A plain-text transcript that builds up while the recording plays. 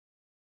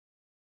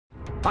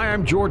Hi,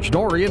 I'm George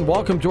Norrie, and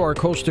welcome to our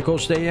Coast to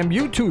Coast AM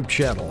YouTube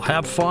channel.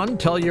 Have fun,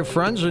 tell your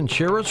friends, and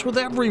share us with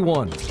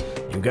everyone.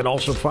 You can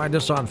also find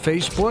us on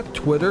Facebook,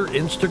 Twitter,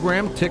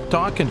 Instagram,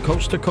 TikTok, and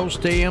Coast to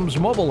Coast AM's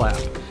mobile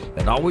app.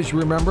 And always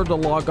remember to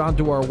log on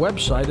to our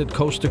website at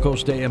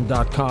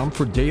coasttocoastam.com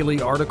for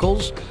daily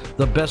articles,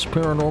 the best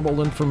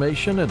paranormal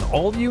information, and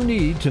all you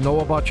need to know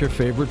about your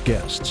favorite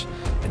guests.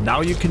 And now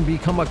you can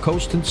become a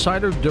Coast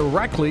Insider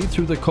directly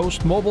through the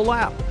Coast mobile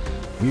app.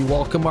 We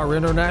welcome our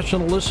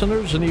international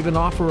listeners and even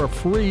offer a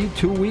free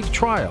 2-week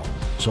trial.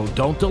 So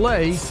don't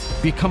delay.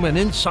 Become an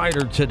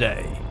insider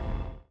today.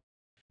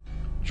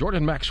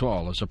 Jordan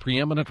Maxwell is a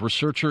preeminent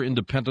researcher,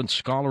 independent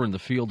scholar in the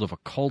field of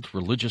occult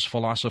religious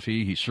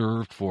philosophy. He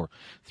served for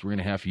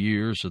 3.5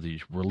 years as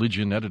the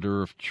religion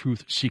editor of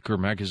Truth Seeker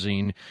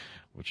magazine,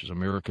 which is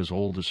America's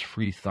oldest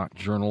free thought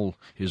journal.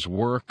 His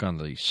work on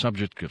the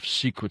subject of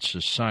secret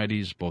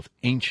societies, both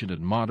ancient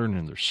and modern,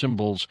 and their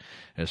symbols,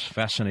 has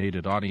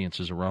fascinated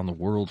audiences around the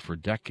world for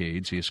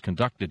decades. He has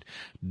conducted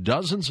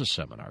dozens of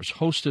seminars,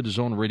 hosted his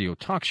own radio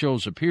talk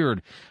shows,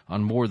 appeared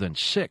on more than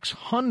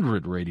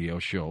 600 radio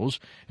shows,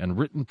 and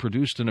written,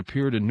 produced, and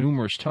appeared in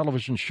numerous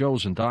television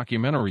shows and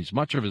documentaries.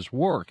 Much of his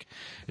work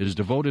is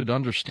devoted to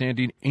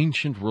understanding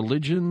ancient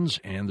religions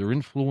and their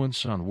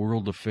influence on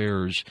world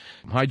affairs.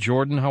 Hi,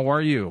 Jordan. How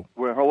are you?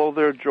 Well, hello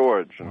there,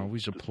 George.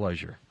 Always a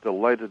pleasure.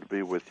 Delighted to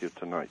be with you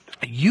tonight.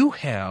 You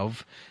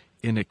have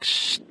an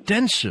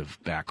extensive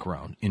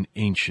background in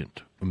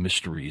ancient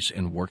mysteries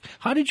and work.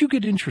 How did you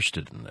get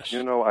interested in this?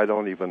 You know, I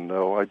don't even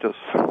know. I just,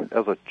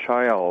 as a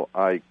child,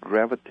 I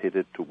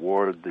gravitated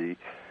toward the,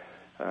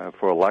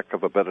 for lack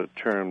of a better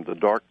term, the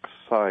dark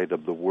side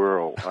of the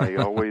world. I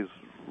always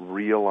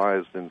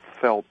realized and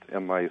felt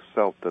in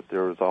myself that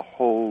there is a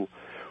whole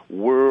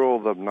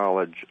world of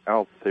knowledge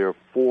out there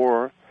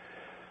for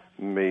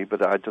me,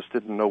 but I just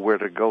didn't know where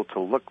to go to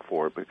look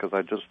for it because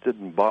I just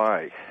didn't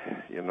buy,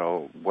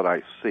 what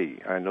I see.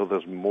 I know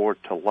there's more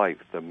to life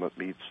than what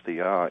meets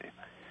the eye.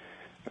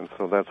 And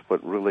so that's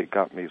what really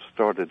got me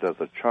started as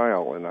a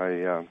child. And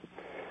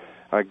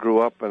I grew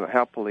up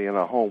happily in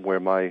a home where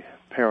my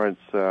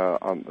parents,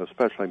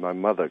 especially my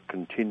mother,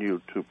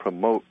 continued to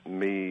promote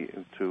me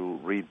to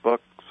read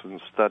books and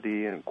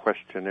study and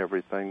question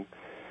everything.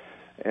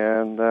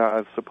 And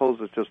I suppose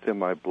it's just in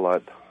my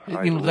blood.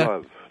 I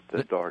love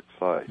the dark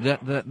side.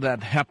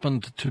 That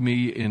happened to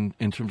me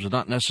in terms of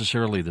not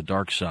necessarily the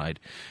dark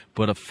side,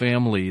 but a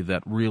family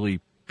that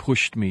really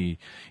pushed me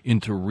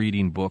into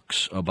reading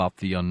books about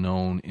the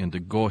unknown and to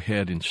go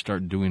ahead and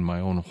start doing my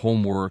own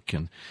homework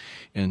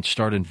and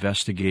start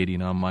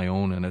investigating on my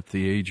own. And at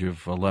the age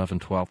of 11,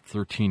 12,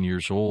 13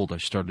 years old, I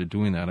started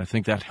doing that. I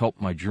think that helped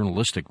my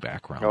journalistic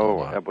background a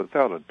lot.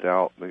 Without a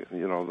doubt.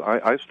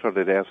 I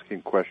started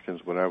asking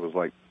questions when I was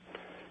like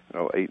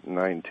 8,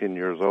 9, 10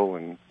 years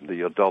old, and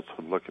the adults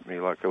would look at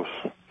me like I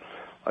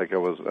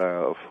was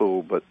a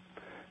fool. But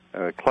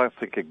a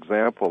classic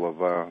example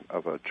of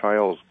a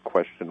child's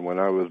question when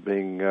I was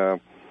being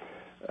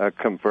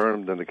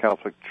confirmed in the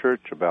Catholic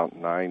Church, about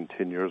 9,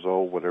 10 years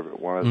old, whatever it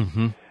was,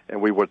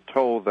 and we were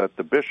told that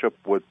the bishop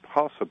would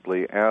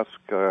possibly ask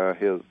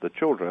the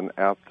children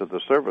after the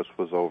service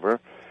was over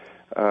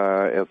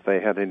if they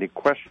had any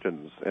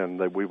questions, and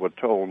that we were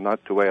told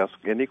not to ask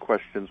any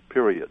questions,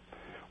 period.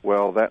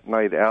 Well, that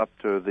night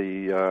after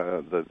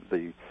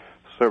the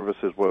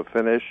services were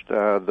finished,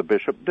 the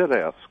bishop did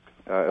ask,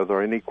 are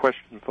there any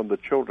questions from the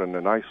children?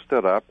 And I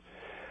stood up,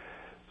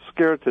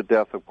 scared to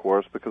death, of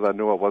course, because I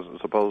knew I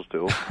wasn't supposed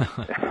to.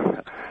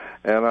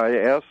 And I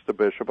asked the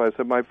bishop, I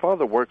said, my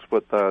father works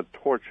with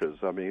torches.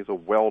 I mean, he's a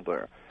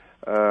welder.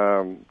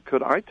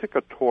 Could I take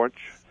a torch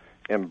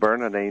and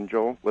burn an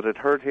angel? Would it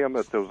hurt him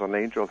if there was an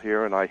angel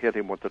here and I hit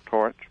him with the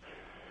torch?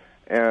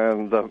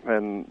 And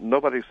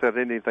nobody said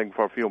anything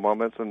for a few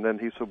moments, and then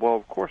he said, well,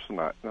 of course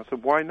not. And I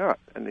said, why not?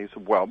 And he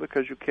said, well,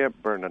 because you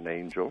can't burn an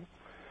angel.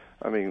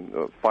 I mean,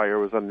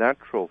 fire is a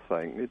natural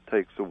thing. It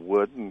takes a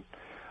wood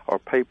or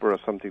paper or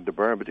something to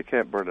burn, but you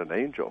can't burn an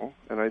angel.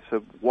 And I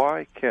said,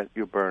 why can't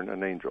you burn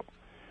an angel?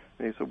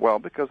 And he said, well,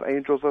 because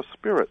angels are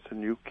spirits,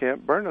 and you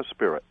can't burn a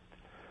spirit.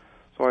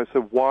 So I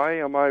said, why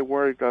am I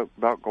worried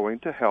about going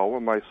to hell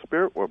when my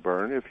spirit will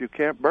burn if you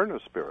can't burn a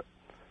spirit?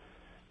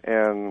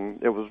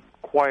 And it was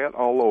quiet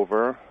all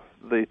over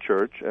the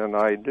church, and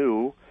I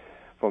knew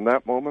from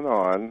that moment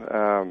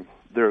on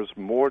there's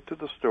more to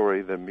the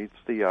story than meets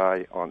the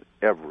eye on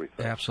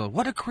everything. Absolutely.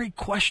 What a great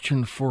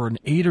question for an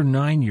 8 or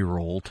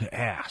 9-year-old to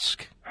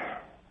ask.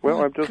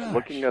 Well, I'm just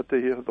looking at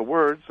the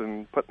words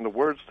and putting the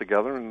words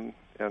together,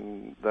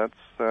 and that's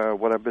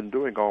what I've been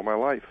doing all my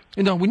life.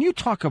 Now, when you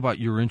talk about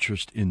your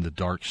interest in the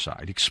dark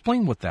side,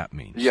 explain what that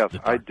means. Yes,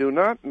 I do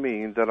not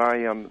mean that I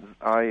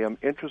am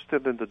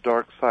interested in the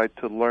dark side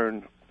to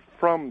learn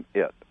from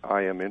it.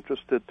 I am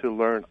interested to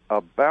learn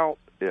about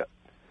it,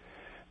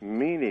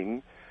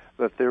 meaning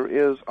that there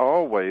is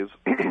always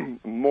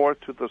more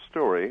to the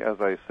story, as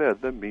I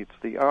said, than meets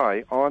the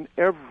eye on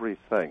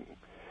everything.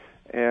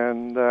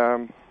 And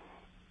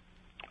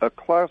a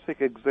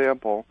classic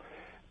example,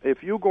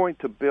 if you're going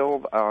to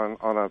build on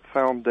a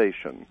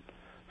foundation,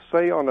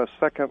 say on a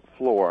second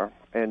floor,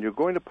 and you're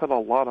going to put a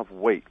lot of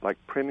weight, like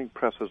printing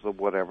presses or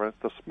whatever,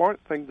 the smart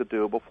thing to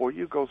do before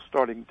you go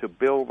starting to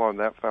build on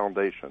that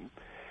foundation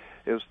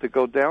is to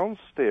go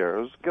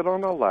downstairs, get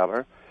on a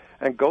ladder,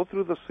 and go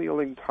through the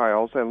ceiling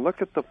tiles and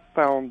look at the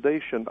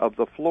foundation of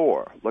the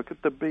floor. Look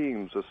at the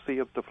beams to see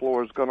if the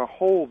floor is going to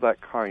hold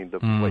that kind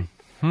of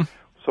weight.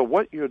 So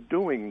what you're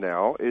doing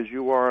now is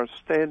you are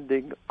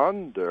standing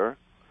under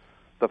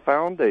the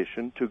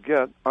foundation to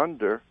get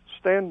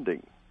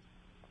understanding,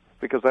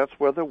 because that's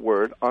where the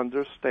word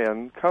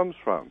understand comes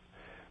from,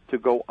 to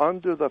go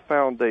under the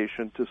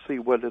foundation to see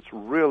what it's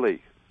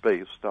really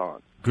based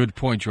on. Good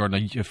point,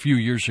 Jordan. A few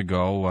years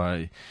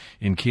ago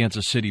in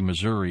Kansas City,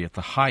 Missouri, at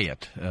the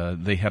Hyatt,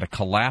 they had a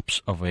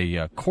collapse of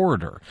a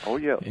corridor. Oh,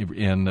 yeah.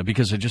 And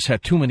because it just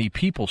had too many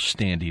people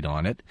standing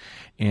on it.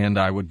 And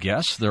I would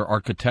guess their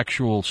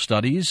architectural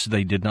studies,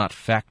 they did not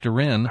factor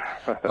in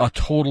a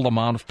total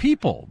amount of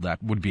people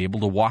that would be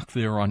able to walk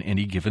there on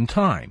any given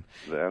time.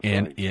 That's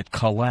and right. It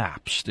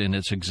collapsed. And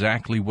it's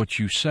exactly what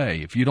you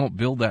say. If you don't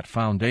build that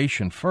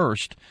foundation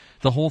first,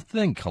 the whole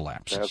thing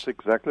collapses. That's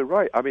exactly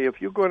right. I mean,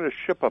 if you're going to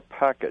ship a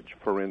package,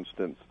 for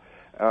instance,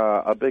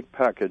 a big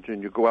package,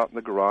 and you go out in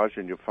the garage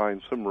and you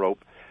find some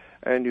rope,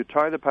 and you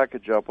tie the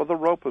package up, well, the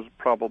rope is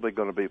probably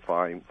going to be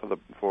fine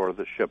for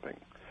the shipping.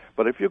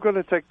 But if you're going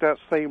to take that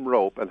same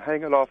rope and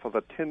hang it off of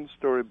a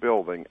 10-story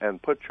building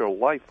and put your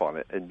life on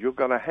it, and you're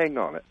going to hang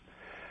on it,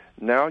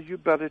 now you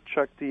better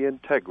check the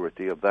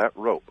integrity of that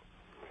rope.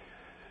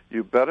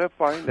 You better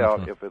find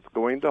out if it's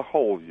going to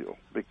hold you,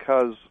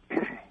 because...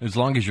 As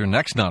long as your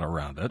neck's not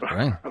around it,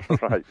 right?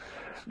 Right.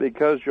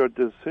 Because your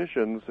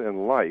decisions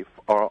in life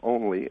are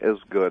only as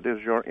good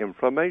as your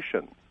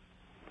information.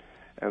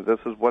 And this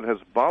is what has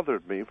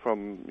bothered me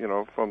from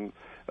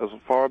as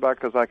far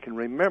back as I can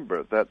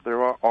remember, that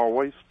there are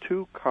always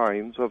two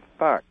kinds of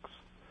facts,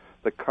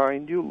 the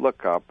kind you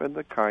look up and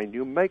the kind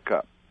you make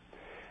up.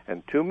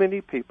 And too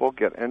many people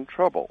get in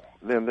trouble.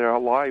 Then their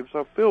lives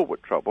are filled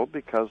with trouble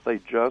because they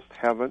just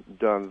haven't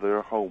done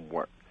their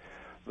homework.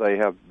 They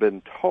have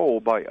been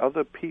told by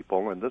other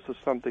people, and this is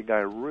something I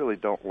really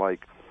don't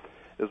like,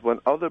 is when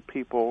other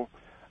people,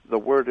 the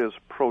word is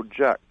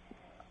project.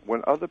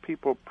 When other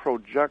people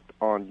project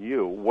on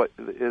you what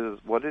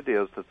it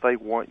is that they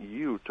want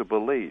you to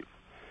believe,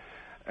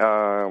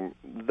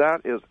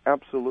 that is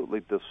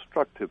absolutely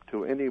destructive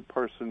to any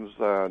person's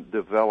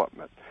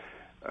development.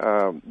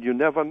 You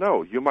never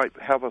know. You might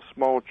have a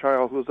small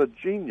child who's a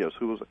genius,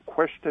 who's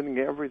questioning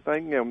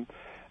everything and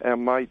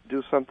might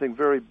do something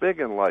very big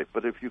in life.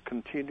 But if you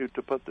continue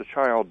to put the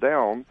child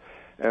down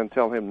and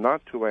tell him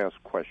not to ask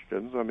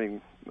questions, I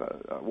mean,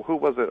 who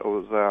was it? It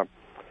was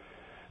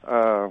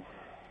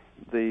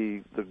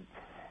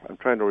I'm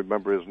trying to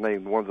remember his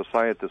name. One of the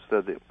scientists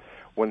said that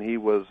when he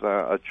was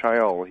a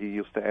child, he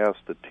used to ask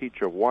the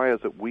teacher, "Why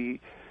is it we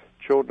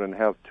children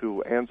have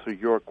to answer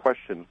your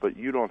questions, but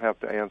you don't have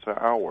to answer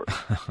ours?"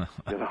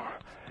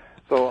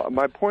 So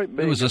my point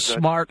being, he was a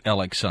smart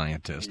Alex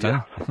scientist,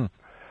 yeah. huh?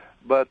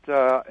 But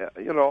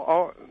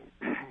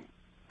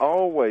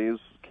always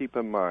keep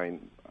in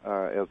mind,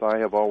 as I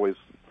have always,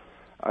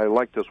 I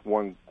like this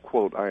one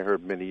quote I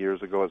heard many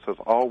years ago. It says,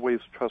 "Always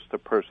trust a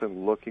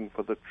person looking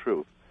for the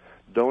truth.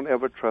 Don't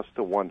ever trust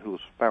the one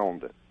who's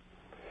found it."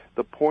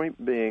 The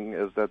point being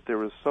is that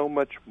there is so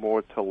much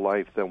more to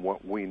life than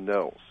what we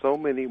know, so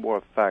many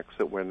more facts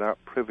that we're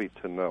not privy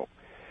to know.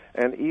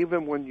 And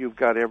even when you've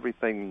got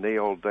everything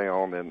nailed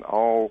down and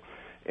all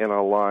in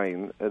a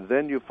line, and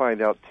then you find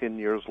out 10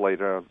 years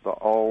later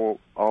all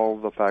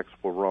the facts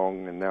were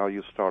wrong, and now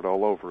you start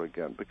all over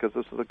again, because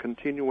this is a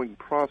continuing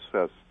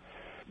process.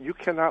 You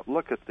cannot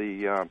look at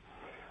the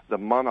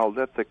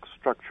monolithic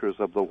structures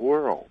of the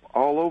world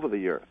all over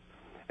the earth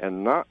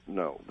and not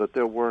know that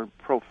there were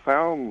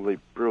profoundly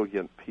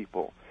brilliant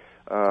people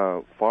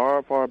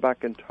far, far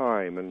back in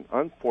time. And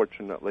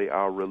unfortunately,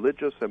 our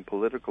religious and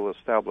political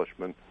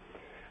establishment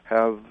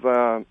have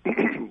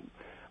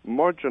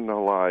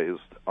marginalized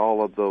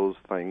all of those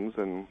things.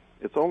 And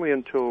it's only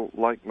until,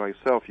 like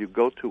myself, you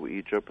go to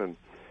Egypt and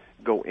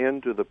go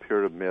into the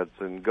pyramids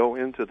and go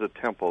into the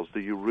temples, do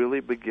you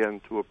really begin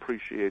to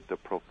appreciate the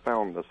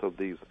profoundness of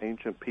these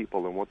ancient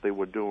people and what they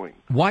were doing.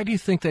 Why do you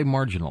think they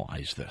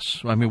marginalize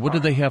this? I mean, what do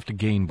they have to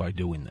gain by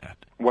doing that?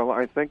 Well,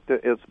 I think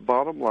that its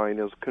bottom line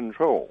is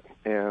control.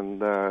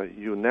 And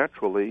you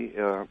naturally,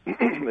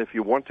 if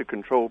you want to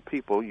control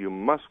people, you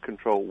must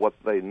control what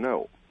they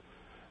know.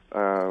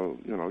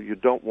 You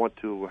don't want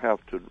to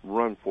have to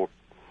run for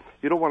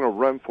You don't want to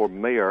run for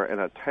mayor in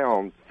a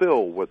town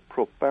filled with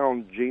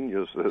profound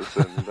geniuses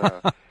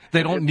and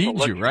they don't need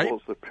you, right?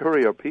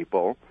 Superior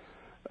people.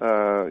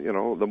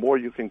 The more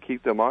you can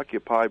keep them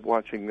occupied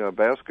watching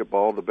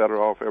basketball, the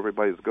better off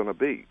everybody's going to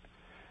be.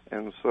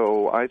 And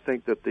so I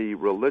think that the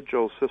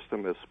religious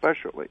system,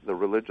 especially the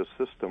religious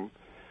system,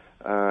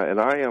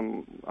 and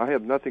I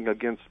have nothing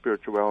against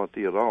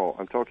spirituality at all.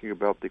 I'm talking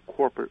about the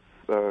corporate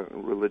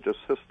religious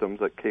systems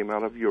that came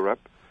out of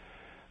Europe.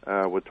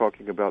 We're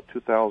talking about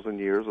 2,000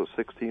 years or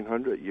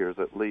 1,600 years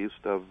at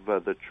least of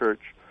the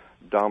church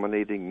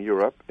dominating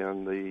Europe,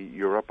 and the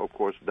Europe, of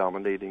course,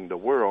 dominating the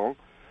world.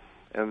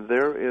 And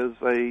there is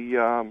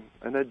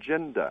an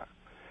agenda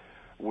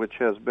which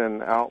has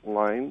been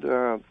outlined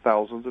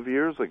thousands of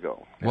years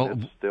ago,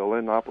 and it's still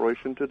in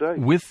operation today.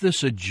 With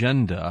this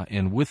agenda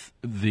and with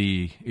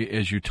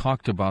as you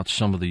talked about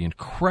some of the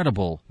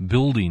incredible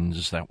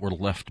buildings that were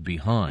left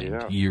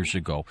behind years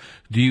ago,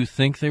 do you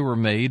think they were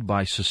made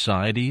by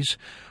societies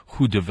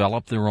who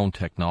developed their own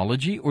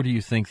technology, or do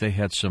you think they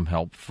had some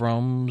help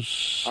from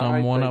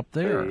someone up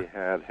there? They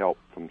had help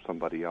from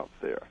somebody out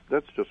there.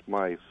 That's just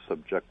my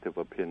subjective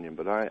opinion,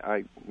 but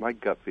my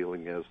gut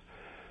feeling is,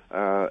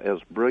 as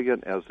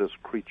brilliant as this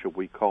creature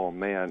we call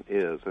man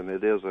is, and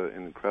it is an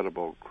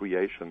incredible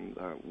creation,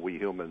 we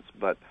humans,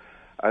 but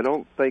I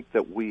don't think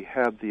that we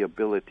have the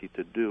ability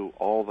to do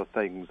all the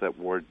things that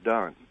were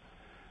done.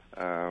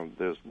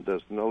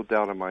 There's no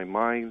doubt in my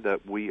mind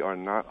that we are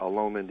not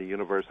alone in the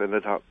universe, and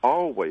it's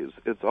always,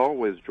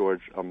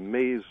 George,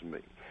 amazed me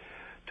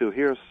to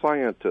hear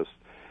scientists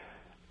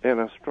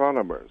and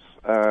astronomers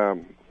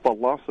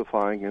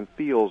philosophizing in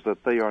fields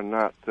that they are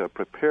not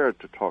prepared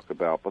to talk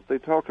about, but they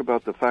talk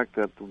about the fact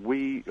that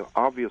we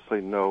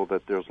obviously know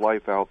that there's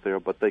life out there,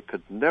 but they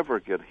could never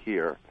get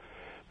here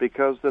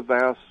because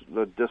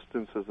the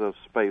distances of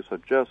space are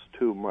just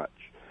too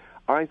much.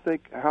 I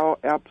think how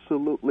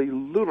absolutely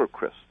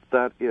ludicrous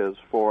that is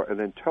for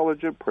an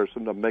intelligent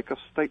person to make a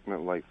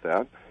statement like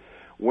that,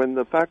 when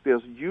the fact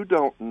is you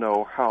don't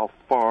know how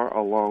far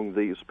along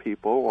these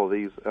people or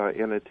these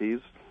entities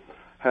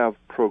have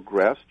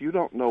progressed. You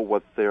don't know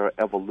what their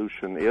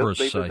evolution is.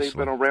 Precisely. They've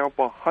been around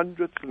for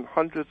hundreds and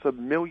hundreds of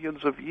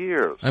millions of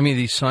years. I mean,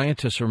 these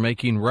scientists are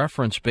making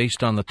reference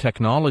based on the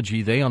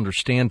technology they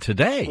understand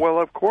today. Well,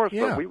 of course,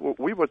 yeah. But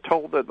we were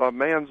told that a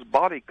man's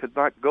body could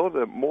not go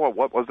to more,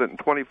 what was it,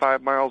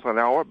 25 miles an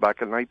hour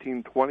back in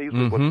 1920s?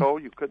 We were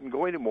told you couldn't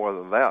go any more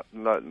than that.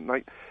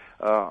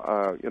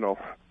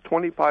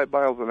 25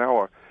 miles an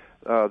hour,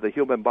 the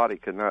human body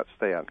could not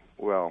stand.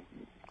 Well,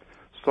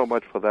 so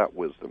much for that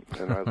wisdom.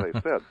 And as I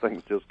said,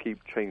 things just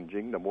keep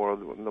changing. The more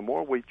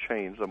we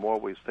change, the more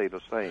we stay the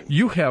same.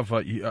 You have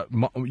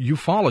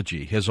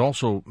ufology has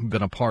also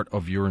been a part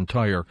of your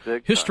entire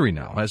history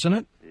now, hasn't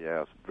it?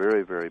 Yes,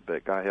 very, very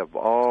big. I have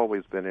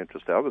always been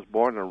interested. I was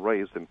born and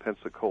raised in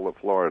Pensacola,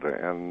 Florida,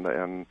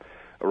 and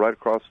right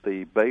across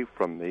the bay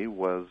from me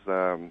was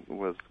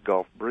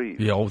Gulf Breeze.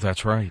 Yeah, oh,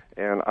 that's right.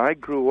 And I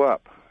grew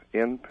up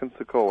in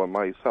Pensacola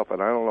myself,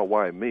 and I don't know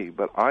why me,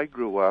 but I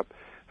grew up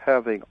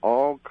having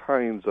all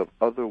kinds of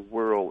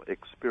other-world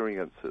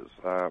experiences.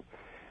 I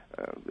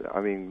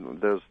mean,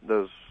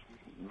 there's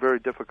very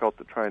difficult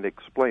to try and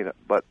explain it,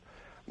 but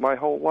my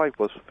whole life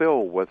was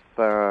filled with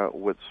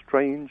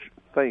strange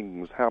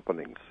things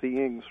happening,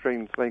 seeing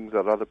strange things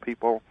that other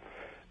people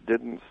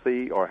didn't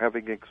see, or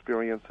having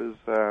experiences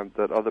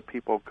that other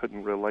people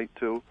couldn't relate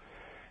to.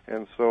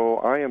 And so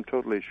I am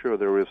totally sure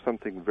there is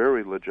something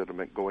very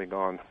legitimate going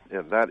on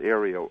in that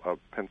area of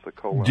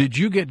Pensacola. Did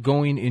you get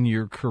going in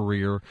your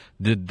career?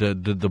 Did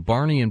the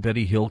Barney and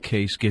Betty Hill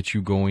case get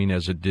you going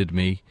as it did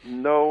me?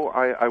 No,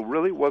 I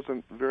really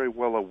wasn't very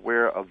well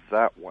aware of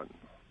that one.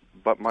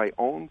 But my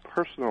own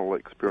personal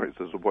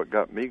experiences are what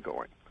got me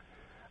going.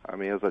 I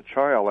mean, as a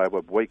child, I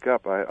would wake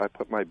up. I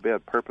put my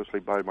bed purposely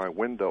by my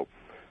window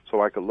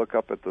so I could look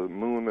up at the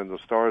moon and the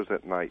stars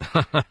at night.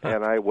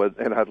 and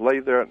I'd lay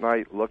there at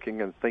night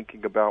looking and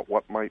thinking about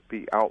what might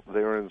be out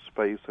there in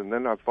space, and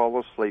then I'd fall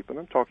asleep, and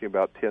I'm talking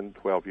about 10,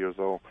 12 years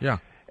old. Yeah.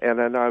 And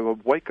then I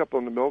would wake up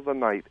in the middle of the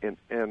night,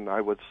 and I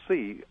would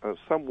see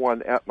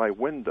someone at my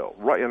window,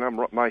 right, and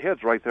my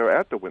head's right there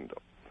at the window.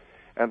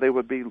 And they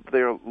would be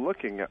there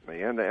looking at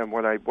me, and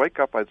when I wake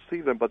up, I'd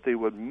see them, but they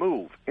would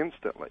move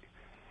instantly.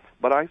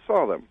 But I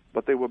saw them,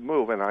 but they would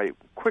move, and I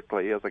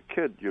quickly, as a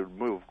kid, you'd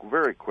move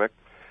very quick.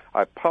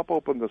 I pop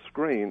open the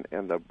screen,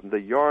 and the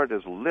yard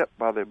is lit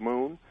by the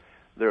moon.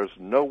 There's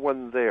no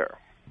one there.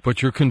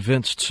 But you're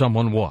convinced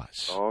someone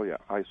was. Oh, yeah,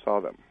 I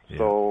saw them. Yeah.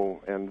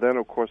 So, and then,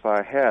 of course,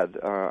 I had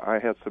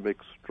some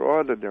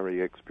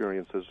extraordinary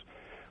experiences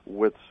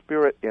with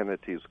spirit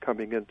entities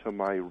coming into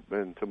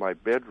my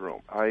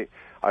bedroom. I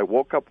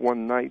woke up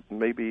one night,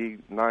 maybe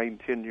 9,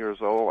 10 years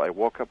old. I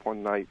woke up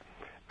one night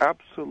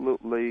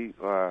absolutely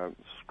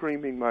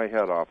screaming my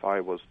head off.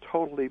 I was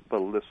totally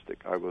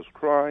ballistic. I was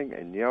crying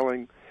and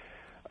yelling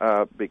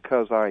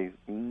because I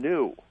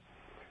knew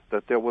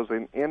that there was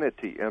an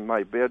entity in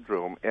my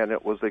bedroom, and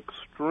it was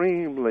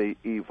extremely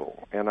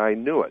evil, and I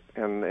knew it.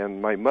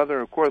 And my mother,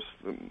 of course,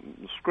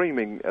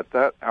 screaming at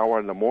that hour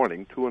in the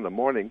morning, 2 in the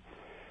morning.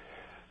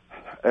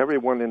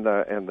 Everyone in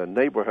the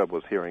neighborhood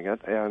was hearing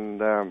it,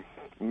 and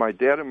my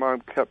dad and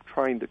mom kept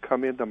trying to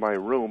come into my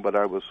room, but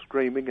I was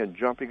screaming and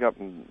jumping up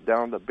and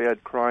down the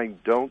bed, crying,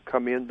 "Don't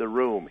come in the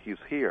room. He's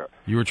here."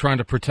 You were trying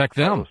to protect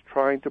them. I was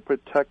trying to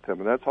protect them,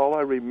 and that's all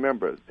I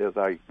remember is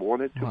I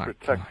wanted to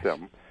protect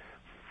them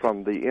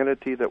from the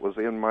entity that was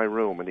in my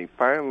room. And it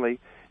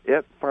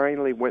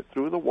finally went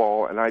through the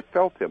wall, and I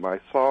felt him. I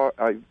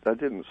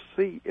didn't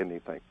see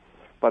anything,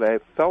 but I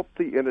felt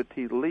the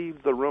entity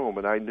leave the room,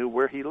 and I knew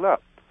where he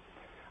left.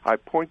 I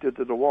pointed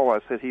to the wall.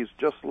 I said, "He's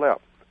just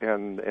left."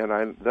 And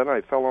then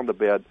I fell on the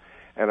bed,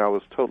 and I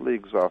was totally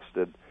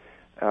exhausted.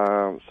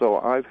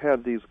 So I've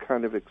had these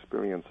kind of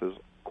experiences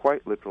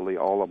quite literally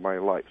all of my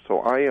life. So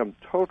I am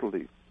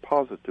totally,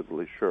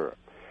 positively sure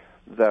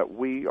that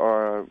we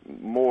are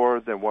more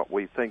than what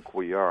we think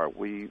we are.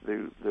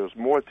 There's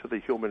more to the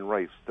human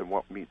race than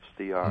what meets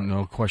the eye.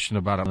 No question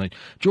about it.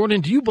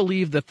 Jordan, do you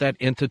believe that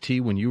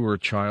entity when you were a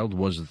child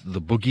was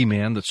the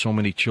boogeyman that so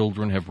many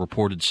children have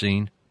reported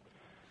seeing?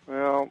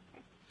 Well,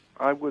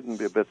 I wouldn't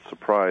be a bit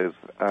surprised.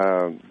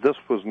 This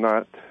was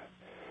not...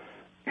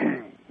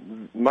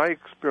 My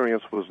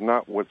experience was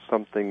not with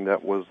something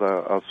that was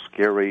a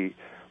scary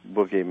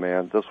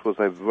boogeyman. This was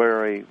a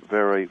very,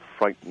 very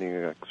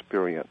frightening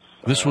experience.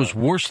 This was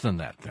worse than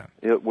that, then?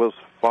 It was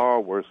far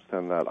worse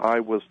than that.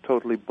 I was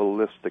totally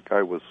ballistic.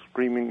 I was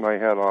screaming my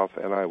head off,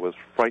 and I was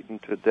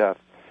frightened to death.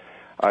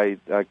 I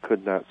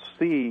could not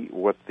see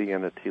what the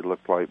entity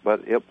looked like,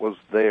 but it was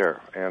there.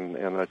 And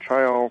a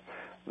child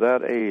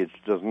that age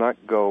does not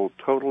go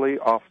totally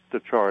off the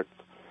charts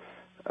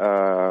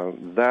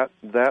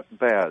that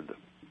bad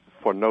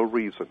for no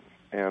reason.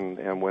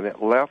 And when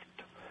it left,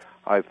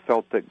 I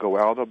felt it go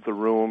out of the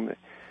room.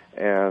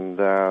 And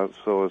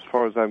so as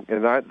far as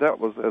that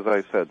was, as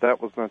I said,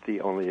 that was not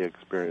the only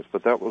experience,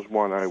 but that was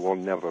one I will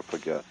never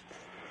forget.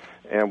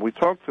 And we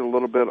talked a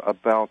little bit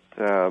about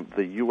the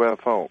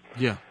UFO.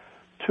 Yeah.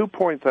 2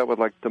 points I would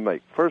like to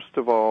make. First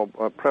of all,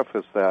 I'll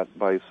preface that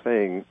by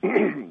saying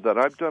that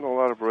I've done a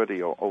lot of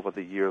radio over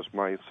the years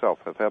myself.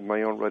 I've had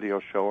my own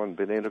radio show and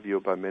been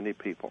interviewed by many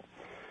people.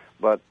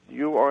 But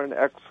you are an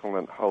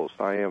excellent host.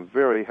 I am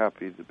very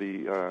happy to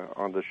be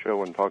on the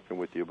show and talking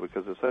with you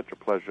because it's such a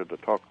pleasure to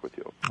talk with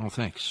you. Oh,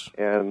 thanks.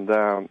 And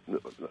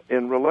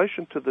in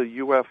relation to the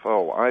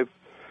UFO,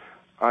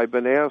 I've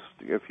been asked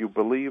if you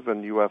believe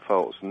in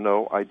UFOs.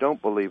 No, I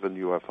don't believe in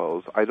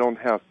UFOs. I don't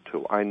have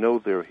to. I know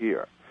they're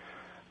here.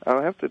 And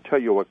I have to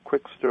tell you a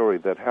quick story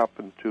that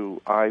happened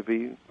to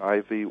Ivy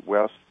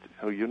West,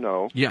 who you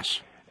know. Yes.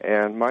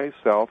 And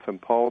myself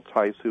and Paul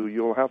Tice, who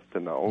you'll have to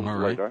know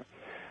later.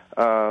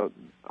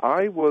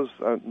 I was,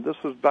 this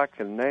was back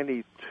in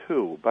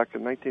 92, back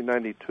in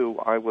 1992,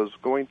 I was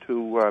going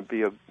to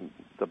be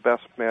the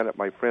best man at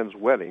my friend's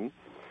wedding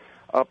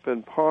up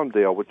in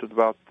Palmdale, which is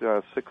about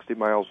 60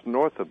 miles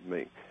north of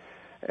me.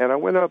 And I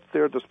went up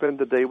there to spend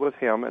the day with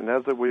him, and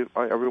as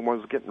everyone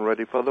was getting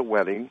ready for the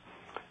wedding,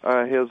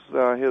 his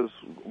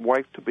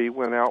wife-to-be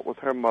went out with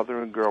her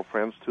mother and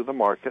girlfriends to the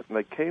market, and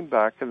they came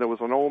back, and there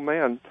was an old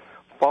man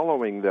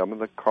following them in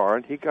the car,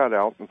 and he got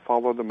out and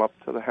followed them up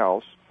to the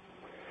house.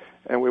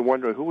 And we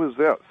wondered, who is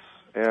this?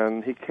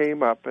 And he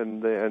came up,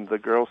 and the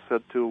girl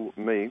said to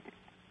me,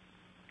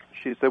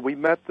 she said, we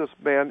met this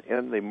man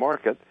in the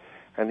market,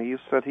 and he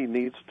said he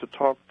needs to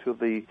talk to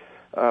the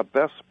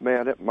best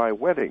man at my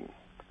wedding.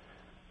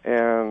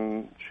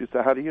 And she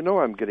said, how do you know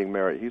I'm getting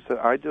married? He said,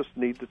 I just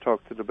need to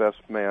talk to the best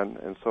man.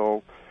 And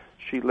so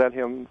she let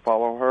him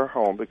follow her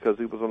home because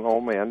he was an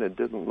old man and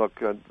didn't look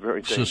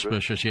very dangerous.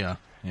 Suspicious, yeah.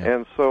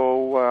 And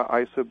so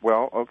I said,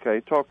 well,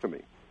 okay, talk to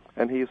me.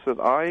 And he said,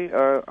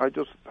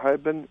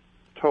 I've been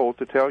told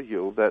to tell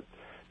you that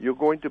you're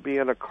going to be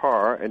in a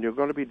car and you're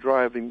going to be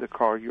driving the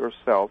car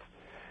yourself,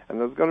 and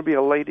there's going to be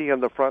a lady in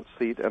the front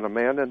seat and a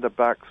man in the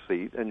back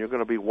seat, and you're going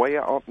to be way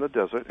out in the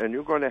desert, and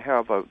you're going to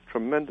have a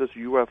tremendous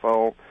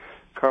UFO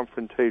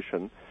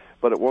confrontation,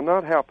 but it will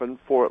not happen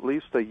for at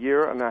least a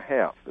year and a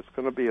half. It's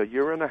going to be a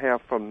year and a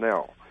half from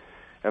now.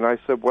 And I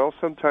said, well,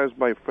 sometimes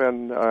my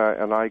friend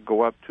and I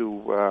go up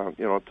to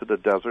to the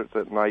deserts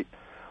at night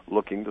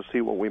looking to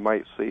see what we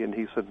might see. And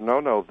he said,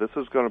 no, this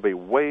is going to be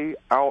way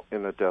out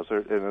in the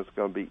desert, and it's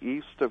going to be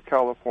east of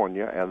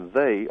California, and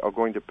they are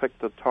going to pick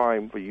the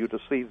time for you to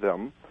see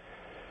them.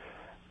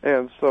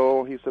 And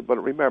so he said,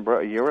 but remember,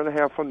 a year and a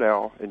half from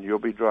now, and you'll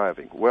be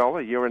driving. Well,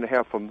 a year and a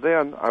half from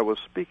then, I was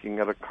speaking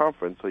at a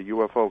conference, a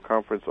UFO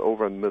conference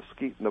over in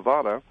Mesquite,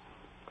 Nevada,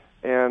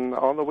 and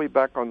on the way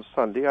back on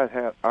Sunday,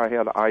 I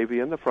had Ivy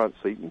in the front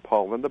seat and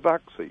Paul in the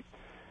back seat.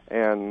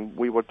 And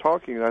we were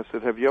talking, and I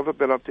said, have you ever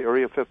been up to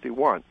Area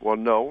 51? Well,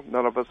 no,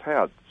 none of us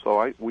had.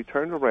 So we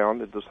turned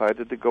around and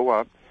decided to go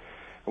up.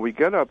 And we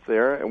get up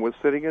there, and we're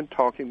sitting and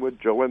talking with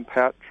Joe and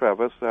Pat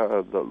Travis,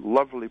 the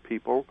lovely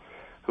people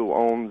who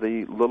own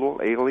the Little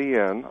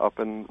Alien up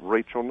in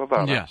Rachel,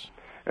 Nevada. Yes.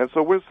 And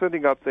so we're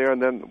sitting up there, and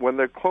then when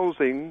they're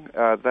closing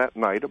that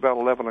night, about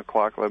 11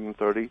 o'clock,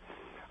 11:30,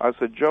 I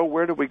said, Joe,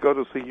 where do we go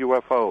to see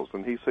UFOs?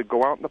 And he said,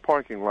 go out in the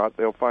parking lot,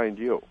 they'll find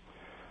you.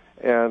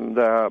 And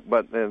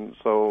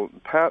so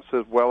Pat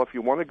says, well, if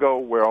you want to go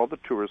where all the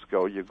tourists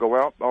go, you go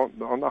out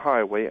on the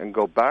highway and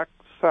go back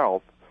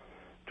south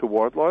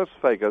toward Las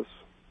Vegas,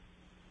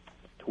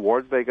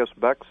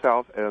 back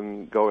south,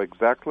 and go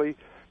exactly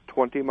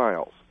 20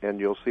 miles. And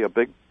you'll see a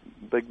big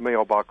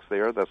mailbox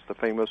there. That's the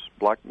famous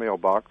black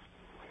mailbox.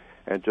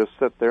 And just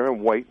sit there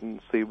and wait and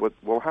see what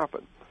will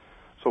happen.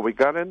 So we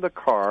got in the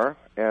car,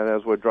 and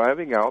as we're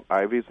driving out,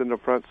 Ivy's in the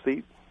front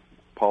seat,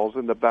 Paul's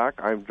in the back,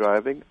 I'm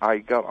driving. I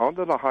got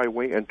onto the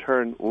highway and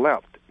turned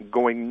left,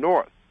 going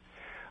north.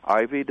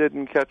 Ivy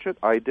didn't catch it,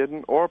 I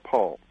didn't, or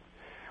Paul.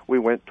 We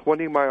went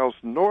 20 miles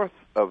north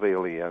of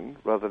alien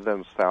rather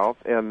than south.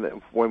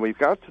 And when we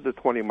got to the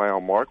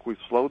 20-mile mark, we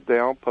slowed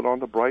down, put on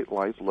the bright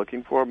lights,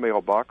 looking for a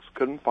mailbox,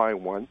 couldn't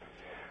find one.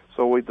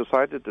 So we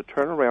decided to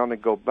turn around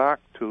and go back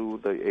to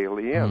the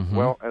alien. Mm-hmm.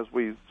 Well, as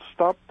we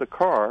stopped the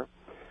car,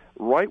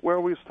 right where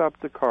we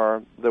stopped the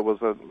car, there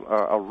was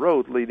a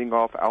road leading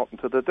off out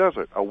into the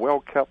desert, a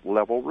well-kept,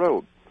 level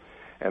road.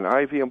 And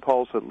Ivy and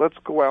Paul said, let's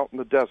go out in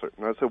the desert.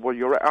 And I said, well,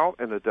 you're out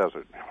in the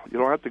desert. You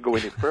don't have to go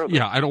any further.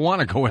 Yeah, I don't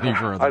want to go any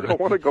further. I don't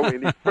want to go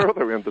any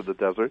further into the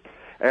desert.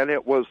 And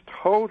it was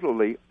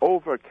totally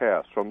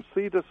overcast, from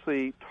sea to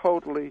sea,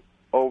 totally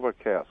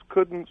overcast.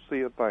 Couldn't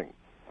see a thing.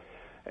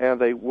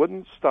 And they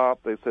wouldn't stop.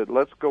 They said,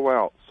 let's go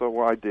out. So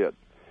I did.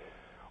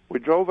 We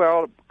drove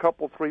out a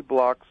couple, 3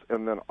 blocks,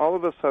 and then all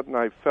of a sudden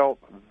I felt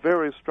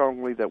very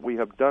strongly that we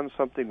have done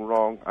something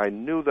wrong. I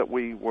knew that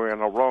we were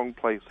in a wrong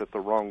place at the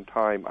wrong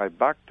time. I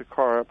backed the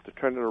car up to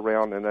turn it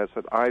around, and I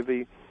said,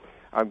 Ivy,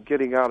 I'm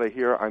getting out of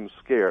here. I'm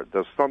scared.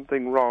 There's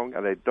something wrong,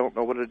 and I don't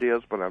know what it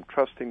is, but I'm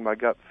trusting my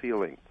gut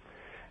feeling.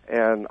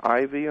 And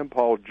Ivy and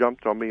Paul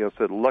jumped on me and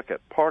said, look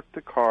it, park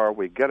the car.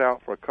 We get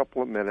out for a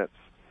couple of minutes.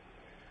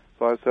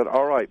 So I said,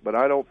 all right, but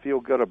I don't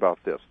feel good about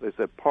this. They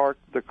said, park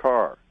the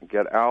car,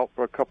 get out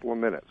for a couple of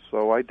minutes.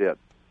 So I did.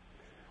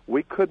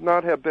 We could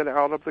not have been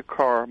out of the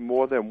car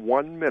more than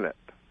 1 minute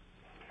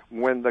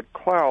when the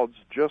clouds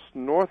just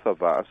north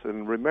of us,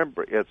 and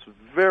remember, it's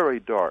very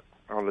dark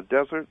on the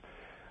desert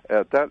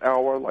at that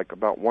hour, like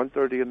about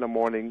 1:30 in the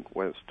morning,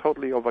 when it's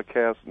totally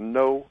overcast,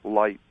 no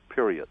light,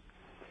 period.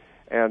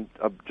 And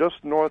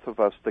just north of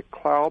us, the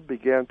cloud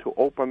began to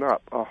open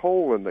up, a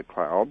hole in the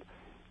cloud,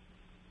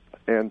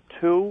 and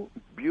 2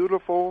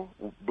 beautiful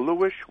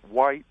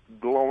bluish-white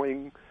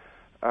glowing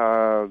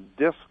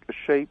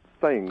disc-shaped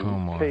things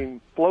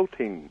came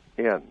floating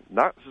in,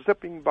 not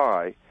zipping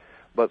by,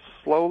 but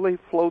slowly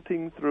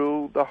floating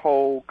through the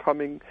hole,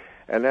 coming,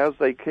 and as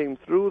they came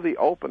through the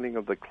opening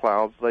of the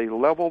clouds, they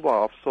leveled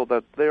off so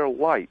that their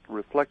light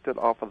reflected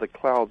off of the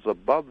clouds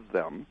above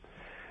them,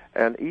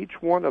 and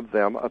each one of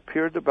them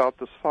appeared about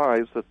the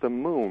size that the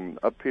moon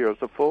appears,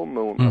 the full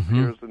moon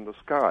appears in the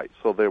sky.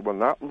 So they were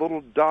not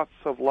little dots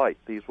of light.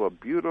 These were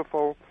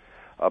beautiful,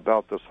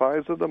 about the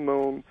size of the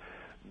moon,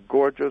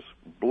 gorgeous,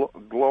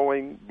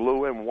 glowing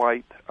blue and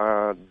white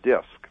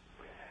disc.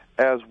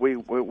 As we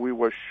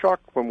were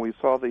shocked when we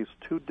saw these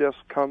 2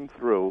 discs come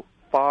through,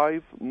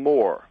 5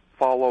 more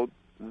followed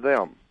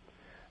them.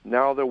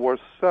 Now there were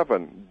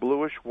 7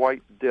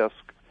 bluish-white discs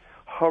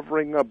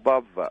hovering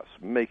above us,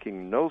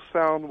 making no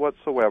sound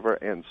whatsoever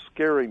and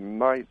scaring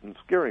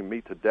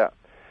me to death.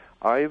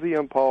 Ivy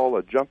and Paul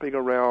are jumping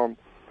around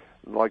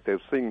like they've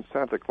seen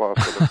Santa Claus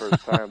for the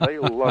first time. They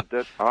loved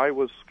it. I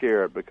was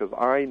scared because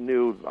I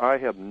knew I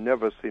have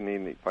never seen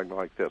anything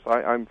like this.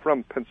 I'm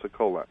from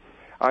Pensacola.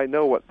 I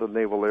know what the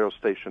Naval Air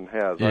Station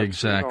has. Exactly.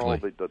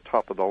 I've seen all the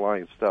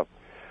top-of-the-line stuff.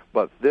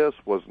 But this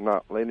was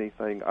not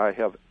anything I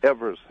have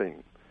ever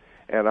seen.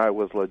 And I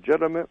was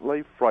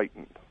legitimately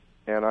frightened.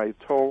 And I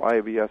told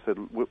Ivy, I said,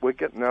 we're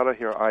getting out of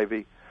here,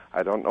 Ivy.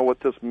 I don't know what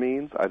this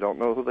means. I don't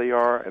know who they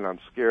are, and I'm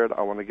scared.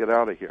 I want to get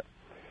out of here.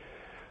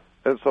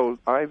 And so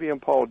Ivy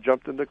and Paul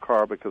jumped in the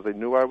car because they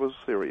knew I was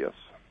serious.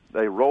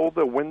 They rolled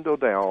the window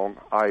down.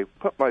 I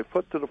put my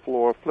foot to the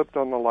floor, flipped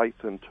on the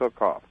lights, and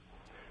took off.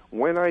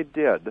 When I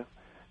did,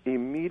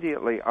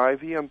 immediately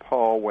Ivy and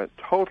Paul went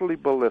totally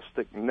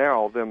ballistic,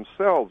 now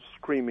themselves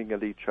screaming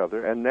at each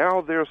other, and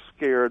now they're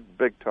scared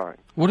big time.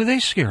 What are they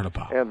scared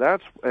about?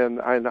 And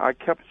I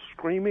kept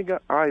screaming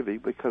at Ivy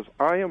because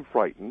I am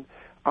frightened.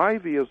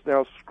 Ivy is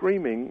now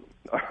screaming,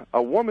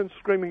 a woman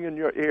screaming in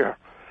your ear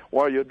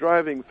while you're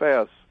driving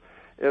fast.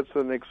 It's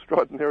an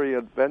extraordinary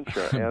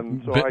adventure.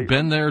 And so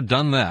been there,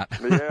 done that.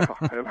 Yeah.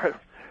 And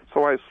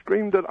so I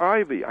screamed at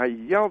Ivy. I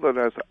yelled at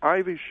her. I said,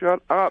 Ivy,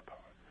 shut up.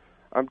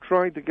 I'm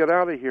trying to get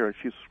out of here. And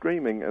she's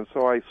screaming. And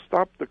so I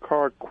stopped the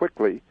car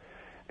quickly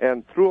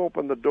and threw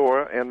open the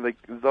door, and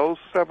those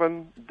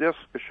 7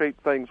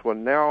 disc-shaped things were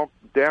now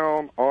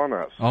down on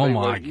us. Oh, they my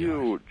were God.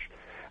 huge.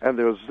 And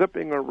they were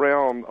zipping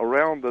around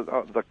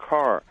the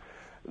car.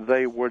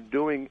 They were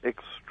doing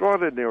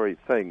extraordinary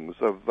things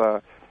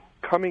of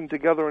coming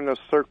together in a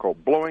circle,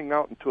 blowing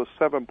out into a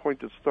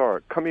 7-pointed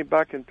star, coming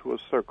back into a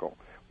circle,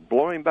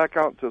 blowing back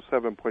out into a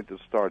 7-pointed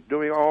star,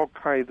 doing all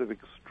kinds of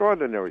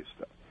extraordinary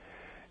stuff.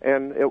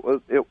 And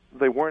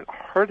they weren't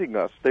hurting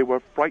us, they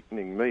were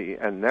frightening me,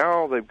 and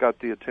now they've got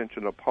the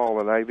attention of Paul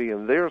and Ivy,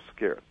 and they're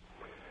scared.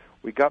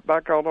 We got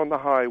back out on the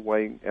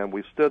highway, and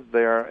we stood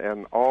there,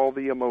 and all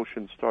the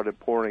emotions started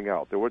pouring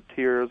out. There were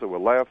tears, there were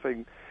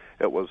laughing,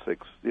 it was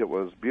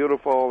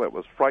beautiful, it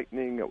was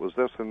frightening, it was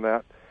this and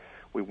that.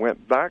 We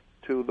went back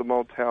to the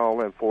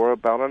motel, and for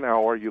about an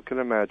hour, you can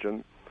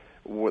imagine,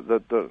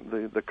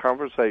 the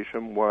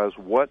conversation was,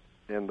 what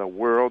in the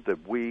world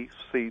did we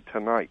see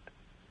tonight?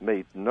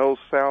 Made no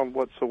sound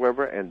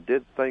whatsoever and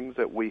did things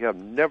that we have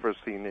never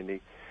seen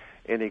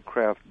any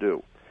craft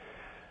do.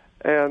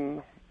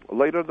 And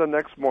later the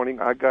next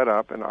morning, I got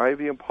up, and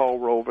Ivy and Paul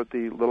were over at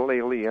the little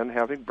alien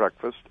having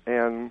breakfast,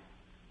 and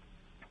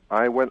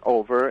I went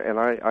over, and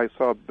I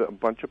saw a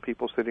bunch of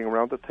people sitting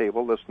around the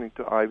table listening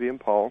to Ivy and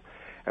Paul,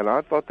 and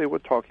I thought they were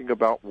talking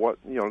about what,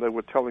 they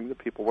were telling the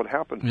people what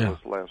happened to us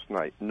last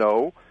night.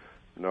 No,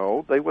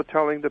 they were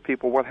telling the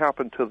people what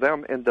happened to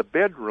them in the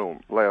bedroom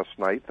last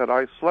night that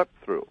I slept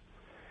through.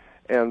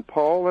 And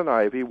Paul and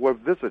Ivy were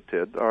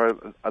visited, or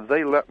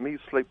they let me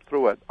sleep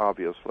through it,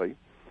 obviously,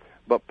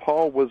 but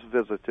Paul was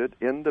visited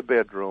in the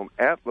bedroom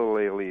at the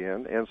Lily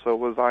Inn, and so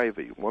was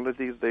Ivy. One of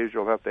these days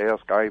you'll have to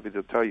ask Ivy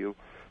to tell you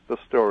the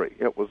story.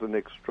 It was an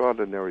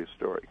extraordinary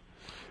story.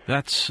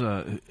 That's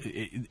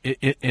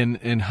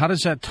and how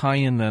does that tie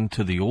in then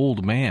to the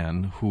old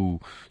man who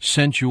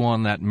sent you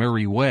on that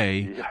merry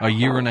way a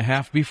year and a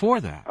half before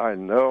that? I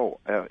know.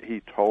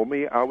 He told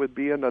me I would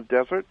be in a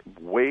desert,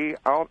 way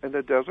out in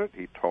the desert.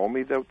 He told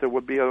me that there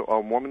would be a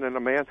woman and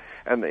a man,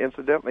 and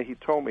incidentally, he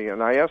told me,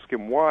 and I asked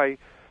him why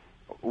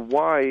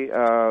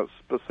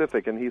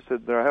specific, and he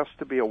said there has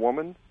to be a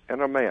woman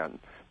and a man,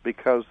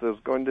 because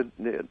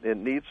it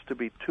needs to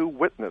be two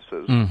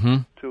witnesses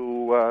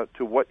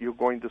to what you're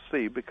going to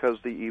see, because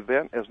the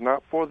event is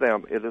not for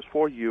them, it is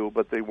for you,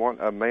 but they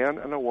want a man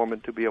and a woman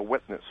to be a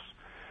witness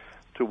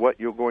to what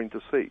you're going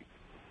to see.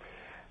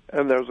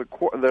 And there's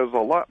a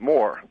lot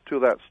more to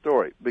that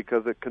story,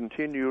 because it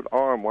continued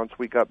on once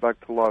we got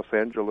back to Los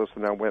Angeles,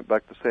 and I went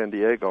back to San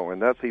Diego,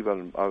 and that's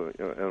even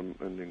an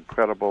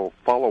incredible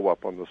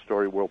follow-up on the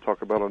story we'll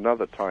talk about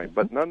another time.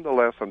 But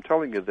nonetheless, I'm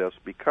telling you this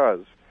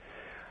because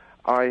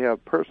I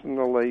have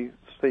personally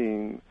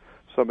seen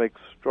some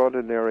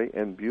extraordinary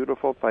and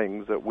beautiful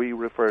things that we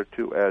refer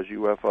to as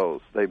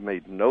UFOs. They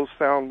made no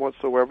sound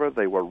whatsoever.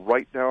 They were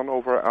right down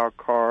over our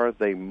car.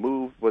 They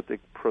moved with a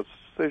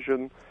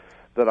precision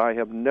that I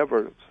have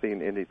never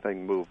seen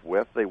anything move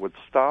with. They would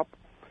stop,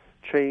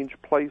 change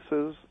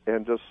places,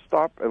 and just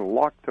stop and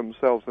lock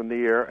themselves in the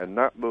air and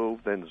not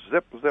move, then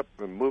zip,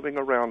 and moving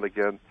around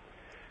again.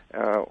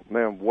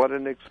 Man, what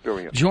an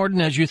experience.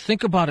 Jordan, as you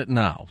think about it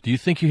now, do you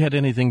think you had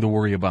anything to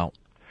worry about?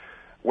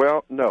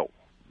 Well, no,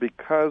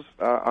 because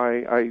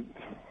part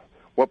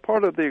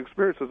of the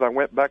experience is I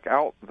went back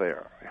out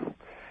there,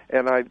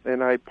 and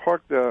I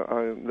parked. It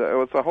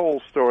was a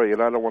whole story,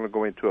 and I don't want to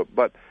go into it,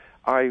 but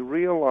I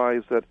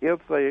realized that if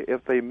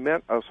they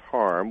meant us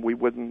harm, we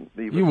wouldn't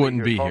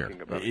even be here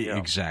talking about it. Yeah.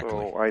 Exactly.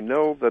 So I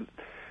know that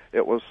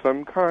it was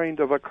some kind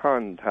of a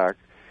contact,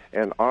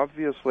 and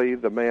obviously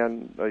the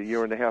man a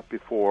year and a half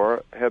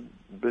before had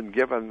been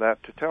given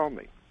that to tell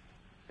me.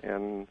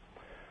 And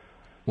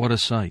what a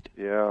sight!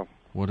 Yeah.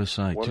 What a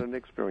sight. What an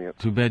experience.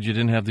 Too bad you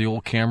didn't have the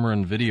old camera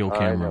and video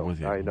camera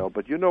with you. I know,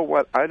 but you know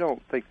what? I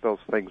don't think those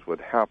things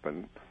would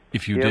happen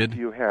if you did. If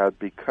you had,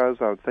 because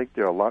I think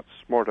they're a lot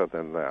smarter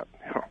than that.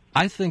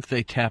 I think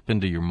they tap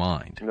into your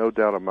mind. No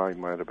doubt in my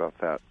mind about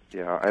that.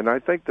 Yeah, and I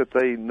think that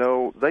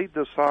they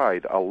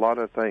decide a lot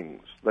of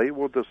things. They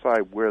will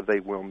decide where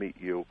they will meet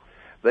you.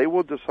 They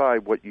will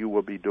decide what you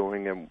will be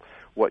doing and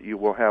what you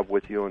will have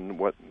with you, and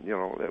what,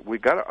 we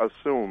got to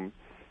assume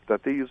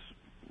that these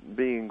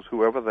beings,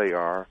 whoever they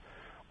are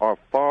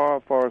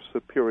far, far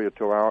superior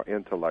to our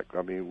intellect.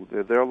 I mean,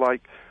 they're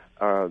like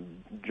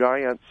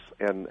giants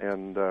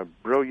and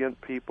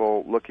brilliant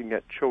people looking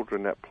at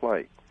children at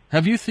play.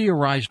 Have you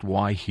theorized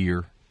why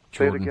here,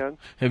 Jordan? Say it again?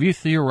 Have you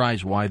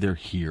theorized why they're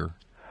here?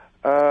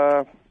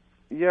 Yeah,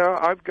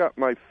 I've got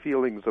my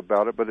feelings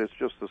about it, but it's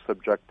just a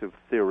subjective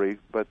theory.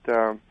 But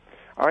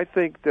I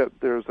think that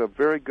there's a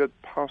very good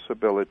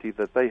possibility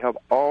that they have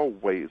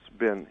always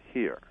been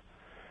here,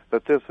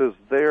 that this is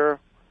their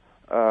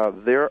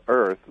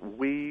Earth.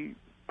 We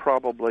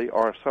probably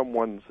are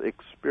someone's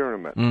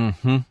experiment.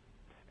 Mm-hmm.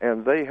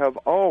 And they have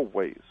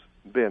always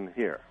been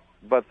here.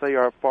 But they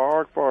are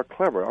far, far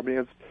clever. I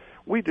mean,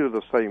 we do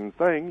the same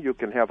thing. You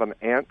can have an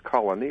ant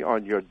colony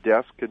on your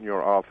desk in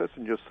your office,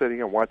 and you're sitting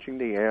and watching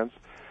the ants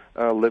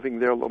living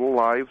their little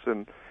lives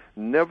and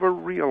never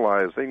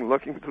realizing,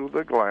 looking through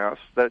the glass,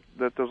 that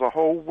there's a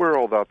whole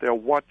world out there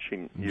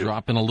watching you.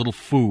 Dropping a little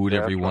food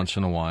every once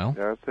in a while.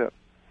 That's it.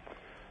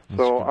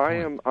 So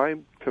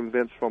I'm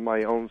convinced for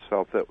my own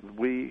self that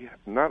we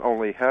not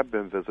only have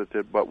been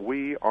visited, but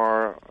we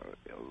are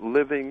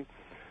living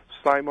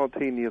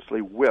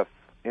simultaneously with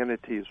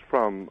entities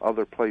from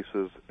other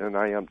places, and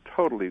I am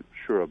totally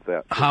sure of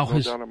that. How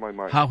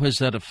has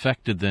that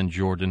affected then,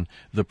 Jordan,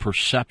 the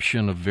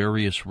perception of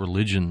various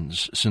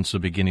religions since the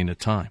beginning of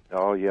time?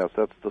 Oh, yes,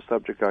 that's the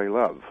subject I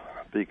love,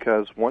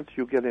 because once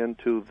you get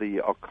into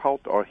the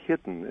occult or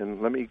hidden,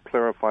 and let me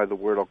clarify the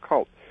word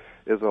occult,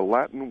 is a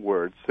Latin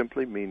word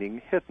simply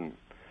meaning hidden.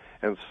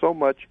 And so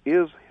much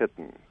is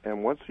hidden.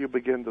 And once you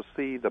begin to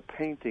see the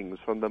paintings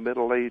from the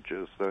Middle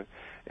Ages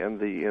and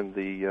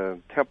the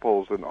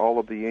temples and all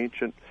of the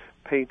ancient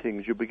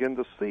paintings, you begin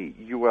to see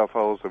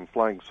UFOs and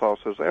flying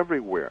saucers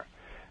everywhere.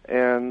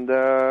 And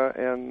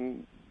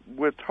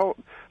we're told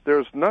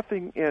there's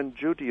nothing in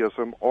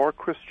Judaism or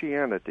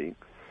Christianity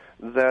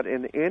that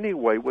in any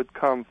way would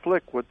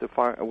conflict with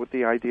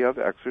the idea of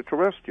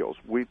extraterrestrials.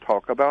 We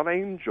talk about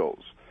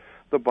angels.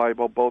 The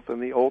Bible, both in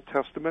the Old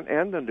Testament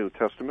and the New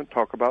Testament,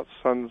 talk about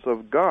sons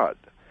of God.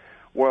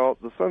 Well,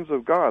 the sons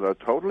of God are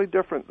totally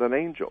different than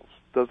angels.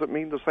 Doesn't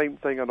mean the same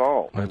thing at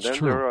all. That's and then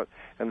true.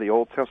 In the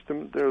Old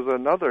Testament, there's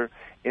another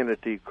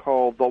entity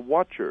called the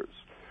Watchers.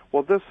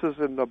 Well, this is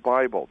in the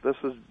Bible. This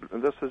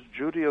is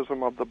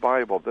Judaism of the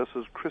Bible. This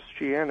is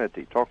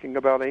Christianity, talking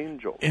about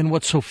angels. And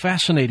what's so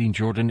fascinating,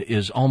 Jordan,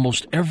 is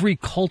almost every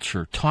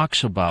culture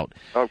talks about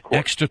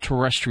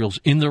extraterrestrials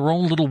in their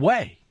own little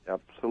way.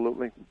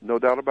 Absolutely, no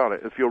doubt about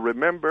it. If you'll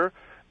remember,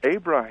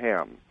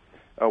 Abraham,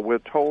 we're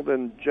told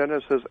in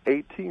Genesis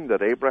 18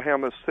 that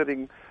Abraham is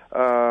sitting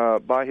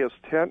by his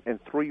tent,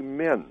 and three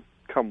men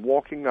come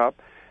walking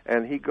up,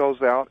 and he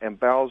goes out and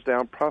bows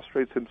down,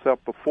 prostrates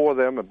himself before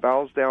them, and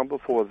bows down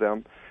before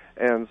them,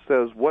 and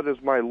says, "What is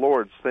my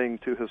Lord saying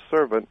to his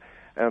servant?"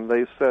 And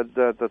they said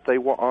that they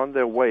were on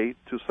their way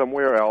to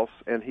somewhere else,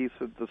 and he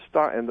said,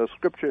 and the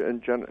scripture in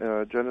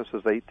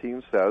Genesis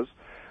 18 says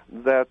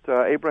that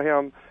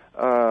Abraham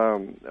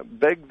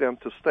begged them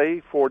to stay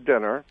for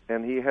dinner,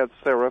 and he had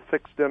Sarah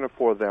fix dinner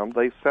for them.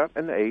 They sat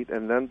and ate,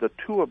 and then the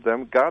two of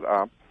them got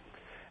up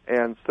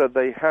and said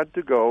they had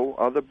to go,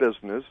 other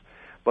business,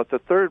 but the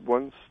third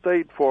one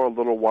stayed for a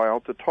little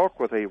while to talk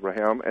with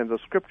Abraham, and the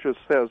scripture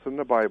says in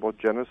the Bible,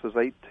 Genesis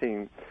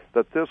 18,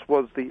 that this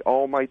was the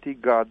Almighty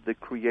God, the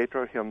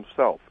Creator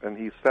himself, and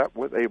he sat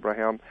with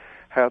Abraham,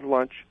 had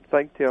lunch,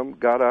 thanked him,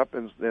 got up,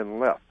 and then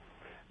left.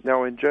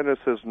 Now in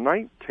Genesis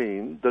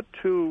 19, the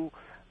two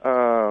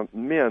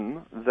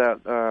men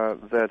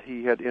that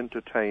he had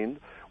entertained,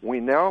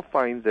 we now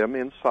find them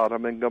in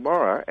Sodom and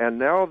Gomorrah, and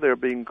now they're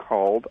being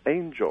called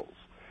angels.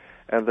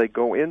 And they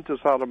go into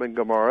Sodom and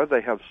Gomorrah.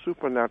 They have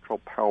supernatural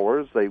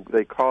powers.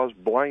 They cause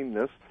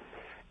blindness.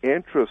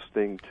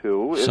 Interesting,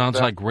 too. Sounds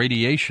like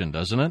radiation,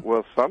 doesn't it?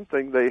 Well,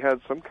 something. They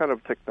had some kind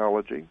of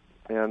technology.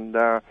 And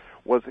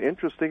what's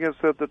interesting is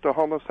that the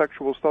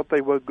homosexuals thought they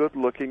were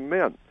good-looking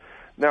men.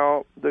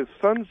 Now, the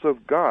sons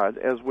of God,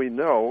 as we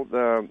know,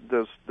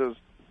 there's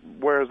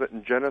where is it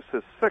in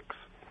Genesis 6,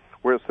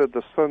 where it said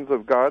the sons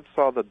of God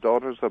saw the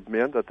daughters of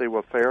men, that they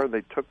were fair, and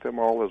they took them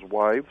all as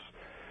wives.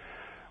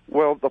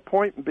 Well, the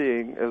point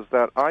being is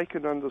that I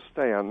can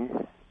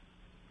understand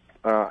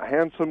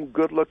handsome,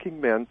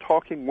 good-looking men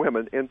talking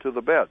women into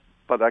the bed,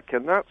 but I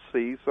cannot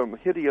see some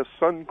hideous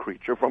sun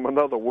creature from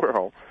another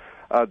world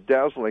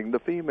dazzling the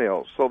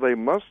females. So they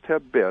must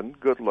have been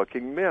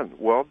good-looking men.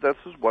 Well, this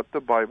is what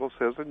the Bible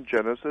says in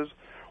Genesis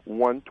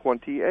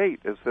 1:28.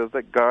 It says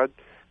that God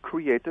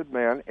created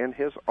man in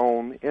his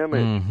own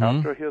image,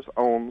 after his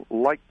own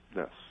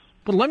likeness.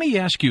 But let me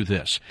ask you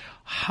this.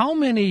 How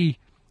many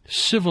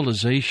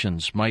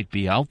civilizations might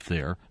be out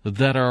there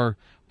that are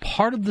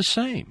part of the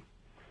same?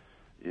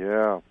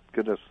 Yeah,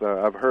 goodness,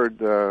 I've heard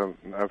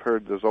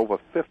there's over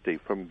 50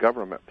 from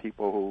government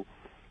people who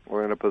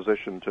were in a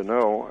position to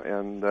know,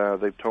 and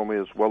they've told me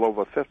it's well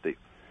over 50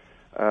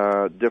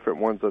 different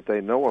ones that they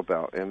know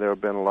about, and there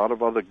have been a lot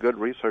of other good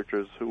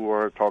researchers who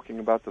are talking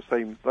about the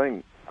same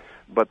thing,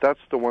 but that's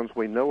the ones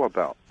we know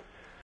about.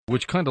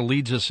 Which kind of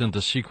leads us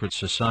into secret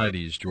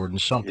societies, Jordan,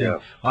 something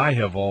I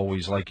have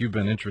always, like you've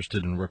been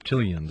interested in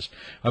reptilians,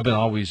 I've been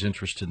always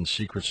interested in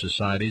secret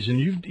societies, and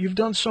you've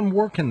done some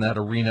work in that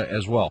arena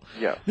as well.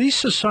 Yeah. These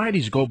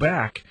societies go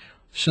back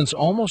since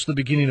almost the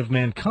beginning of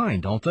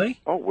mankind, don't they?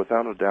 Oh,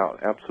 without a doubt,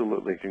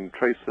 absolutely. You can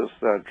trace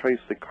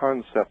the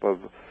concept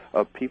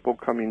of people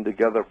coming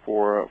together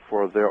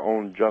for their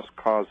own just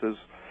causes,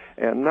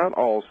 and not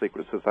all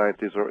secret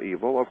societies are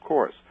evil, of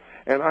course.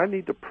 And I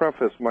need to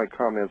preface my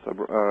comments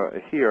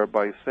here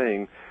by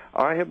saying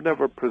I have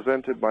never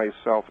presented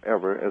myself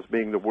ever as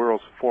being the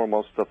world's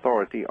foremost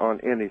authority on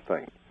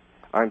anything.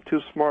 I'm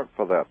too smart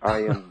for that.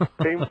 I am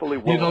painfully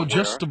well aware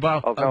just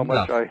about of how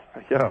much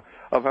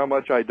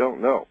I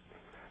don't know.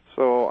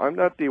 So I'm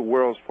not the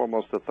world's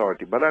foremost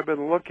authority, but I've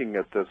been looking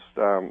at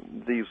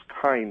these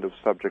kind of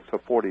subjects for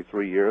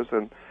 43 years,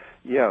 and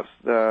yes,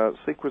 the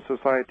secret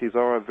societies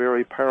are a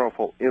very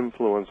powerful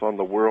influence on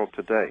the world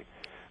today.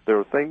 There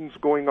are things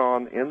going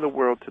on in the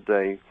world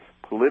today,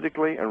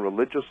 politically and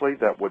religiously,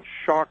 that would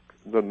shock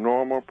the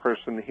normal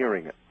person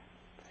hearing it.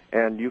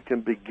 And you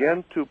can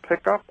begin to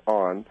pick up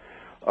on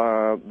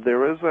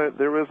there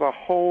is a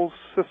whole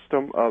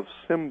system of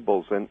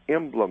symbols and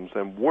emblems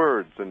and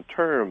words and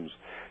terms,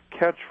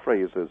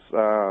 catchphrases,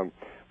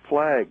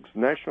 flags,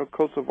 national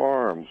coats of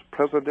arms,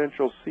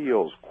 presidential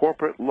seals,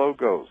 corporate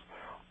logos.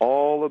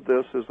 All of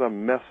this is a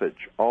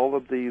message. All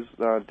of these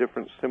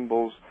different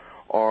symbols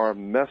are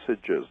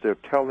messages. They're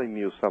telling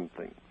you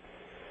something.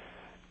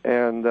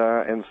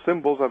 And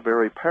symbols are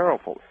very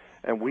powerful.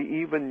 And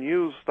we even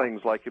use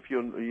things like if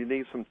you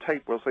need some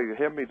tape, we'll say,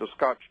 hand me the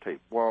Scotch tape.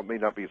 Well, it may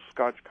not be a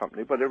Scotch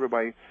company, but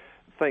everybody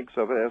thinks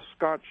of it as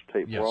Scotch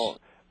tape. Yes. Well,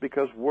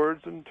 because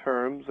words and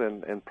terms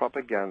and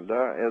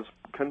propaganda is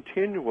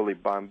continually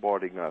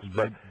bombarding us.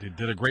 They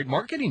did a great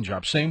marketing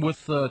job. Same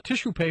with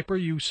tissue paper.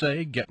 You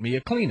say, get me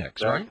a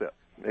Kleenex, right? That's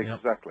it.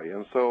 Exactly. Yep.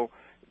 And so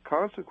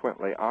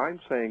consequently, I'm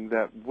saying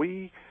that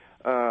we,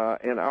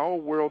 in our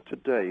world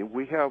today,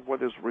 we have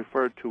what is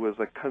referred to as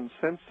a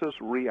consensus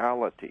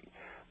reality.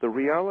 The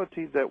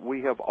reality that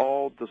we have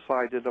all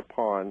decided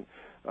upon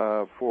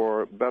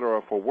for better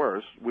or for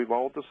worse, we've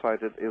all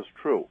decided is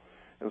true.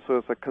 And so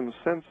it's a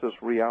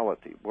consensus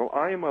reality. Well,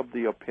 I am of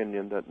the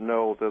opinion that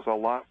no, there's a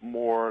lot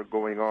more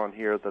going on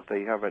here that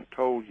they haven't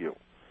told you.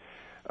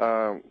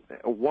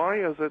 Why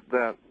is it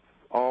that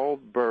all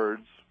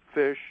birds,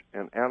 fish,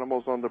 and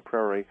animals on the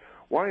prairie,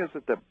 why is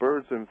it that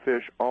birds and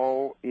fish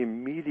all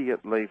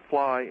immediately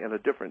fly in a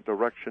different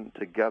direction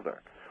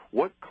together?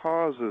 What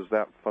causes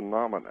that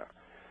phenomena?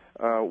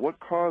 What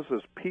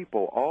causes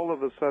people all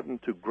of a sudden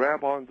to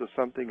grab onto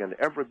something and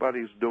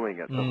everybody's doing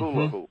it? The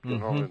hula hoop, you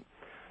know, and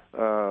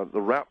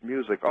the rap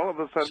music. All of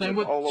a sudden, Same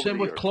with, all over same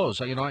the with earth. clothes.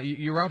 You know,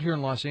 you're out here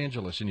in Los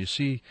Angeles and you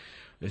see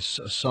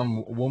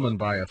some woman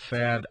buy a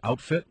fad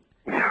outfit,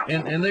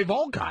 and they've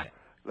all got it.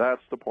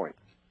 That's the point.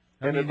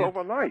 And it's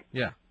overnight.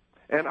 Yeah.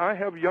 And I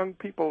have young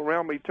people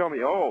around me tell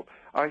me, "Oh,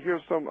 I hear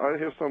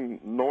some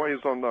noise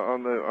on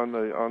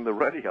the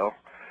radio,"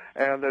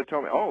 and they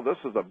tell me, "Oh, this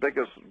is the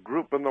biggest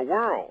group in the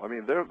world. I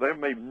mean, they've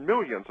made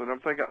millions." And I'm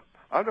thinking,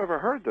 I've never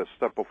heard this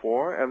stuff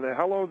before. And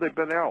how long have they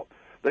been out?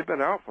 They've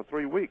been out for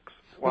 3 weeks.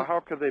 Well, how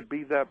could they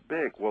be that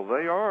big? Well,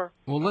 they are.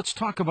 Well, let's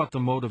talk about the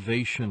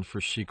motivation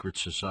for secret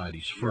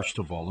societies, first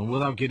of all, and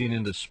without getting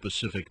into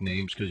specific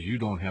names, because you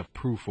don't have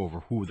proof over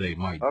who they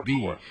might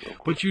be. Of course.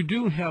 But you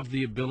do have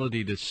the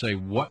ability to say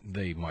what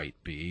they might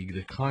be,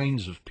 the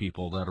kinds of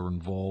people that are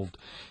involved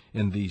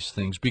in these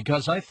things,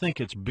 because I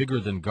think it's bigger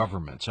than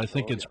governments. I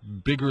think it's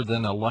bigger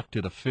than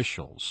elected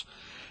officials.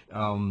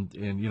 And,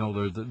 you know,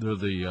 they're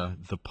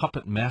the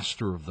puppet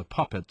master of the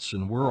puppets,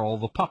 and we're all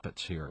the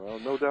puppets here. Well,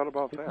 no doubt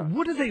about that.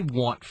 What do they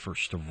want,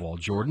 first of all,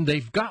 Jordan?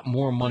 They've got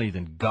more money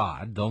than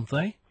God, don't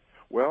they?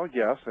 Well,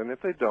 yes, and if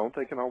they don't,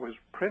 they can always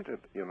print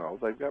it. You know,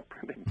 they've got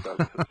printing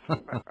presses.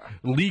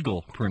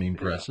 Legal printing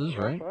presses,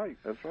 right?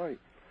 That's right.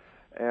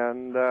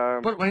 And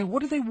but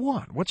what do they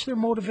want? What's their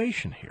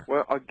motivation here?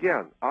 Well,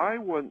 again, I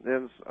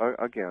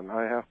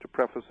have to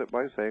preface it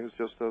by saying it's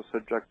just a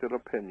subjective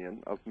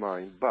opinion of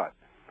mine, but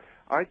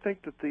I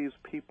think that these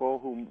people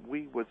whom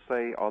we would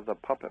say are the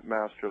puppet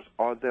masters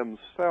are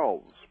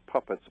themselves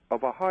puppets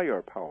of a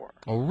higher power.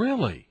 Oh,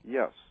 really?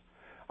 Yes.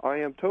 I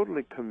am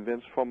totally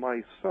convinced for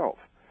myself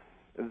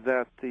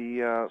that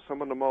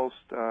some of the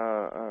most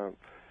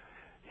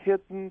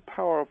hidden,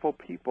 powerful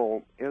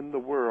people in the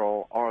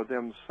world are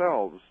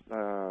themselves,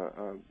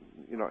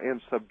 in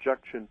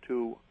subjection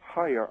to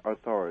higher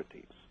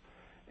authorities.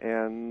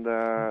 And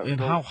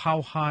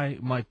how high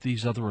might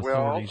these other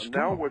authorities go?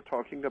 Well, now we're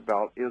talking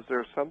about, is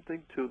there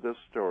something to this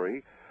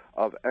story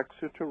of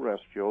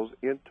extraterrestrials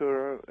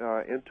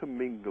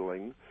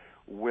intermingling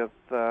with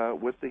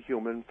the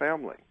human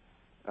family?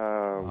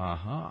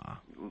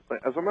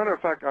 As a matter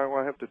of fact,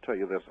 I have to tell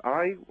you this.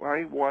 I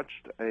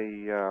watched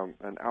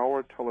an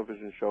hour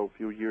television show a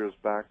few years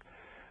back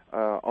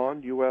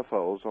on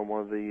UFOs on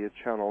one of the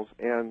channels,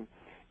 and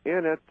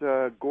in it,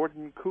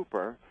 Gordon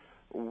Cooper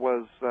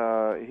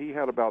he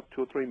had about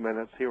 2 or 3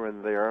 minutes here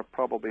and there,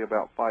 probably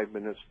about 5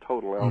 minutes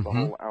total out of the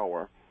whole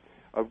hour,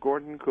 of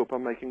Gordon Cooper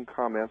making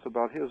comments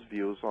about his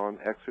views on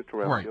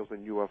extraterrestrials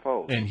and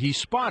UFOs. And he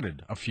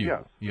spotted a few.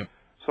 Yes. Yep.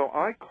 So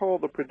I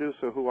called the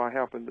producer, who I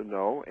happen to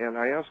know, and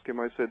I asked him,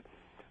 I said,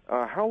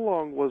 how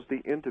long was the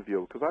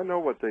interview? Because I know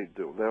what they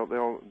do.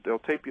 They'll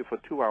tape you for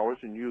 2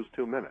 hours and use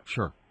 2 minutes.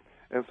 Sure.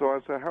 And so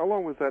I said, how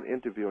long was that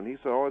interview? And he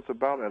said, it's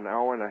about an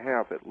hour and a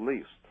half at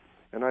least.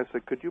 And I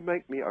said, could you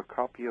make me a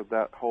copy of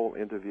that whole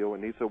interview?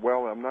 And he said,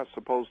 well, I'm not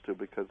supposed to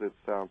because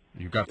it's...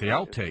 you got the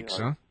outtakes,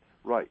 huh?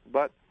 Right.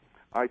 But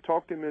I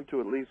talked him into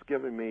at least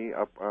giving me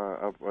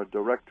a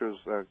director's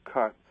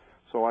cut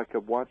so I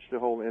could watch the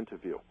whole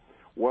interview.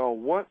 Well,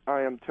 what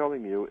I am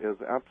telling you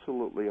is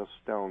absolutely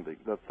astounding.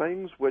 The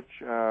things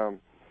which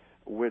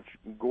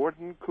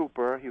Gordon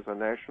Cooper, he's a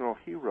national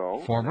hero.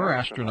 Former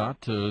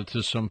astronaut to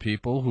some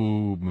people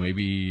who may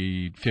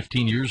be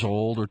 15 years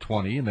old or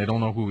 20, and they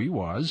don't know who he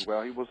was.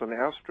 Well, he was an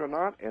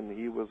astronaut, and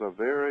he was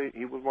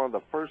one of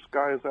the first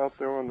guys out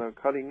there on the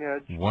cutting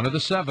edge. One of the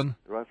 7.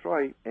 That's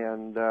right.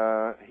 And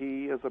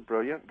he is a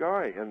brilliant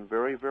guy and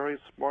very, very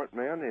smart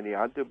man, and he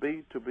had to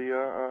be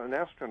an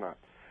astronaut.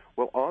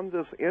 Well, on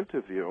this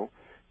interview,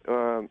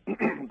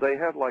 they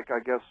had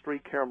 3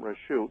 cameras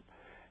shoot.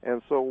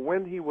 And so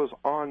when he was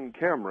on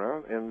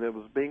camera and it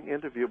was being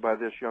interviewed by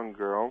this young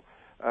girl,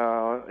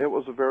 it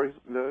was a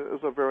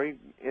very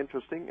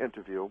interesting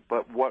interview.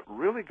 But what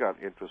really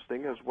got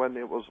interesting is when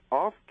it was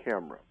off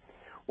camera.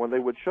 When they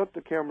would shut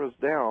the cameras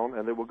down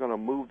and they were going to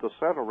move the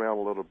set around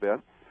a little bit,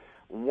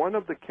 one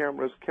of the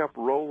cameras kept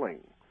rolling.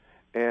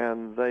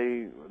 And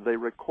they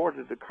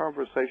recorded the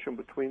conversation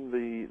between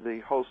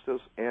the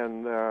hostess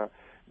and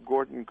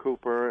Gordon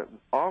Cooper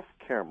off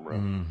camera.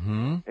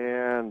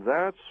 And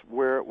that's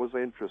where it was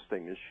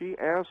interesting. And she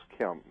asked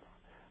him,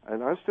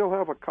 and I still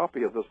have a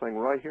copy of this thing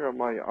right here in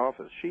my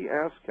office. She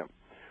asked him,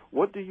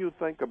 what do you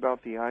think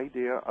about the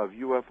idea of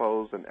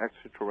UFOs and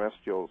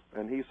extraterrestrials?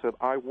 And he said,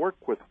 I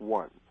work with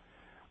one.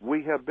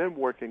 We have been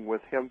working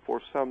with him for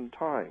some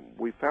time.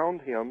 We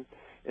found him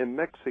in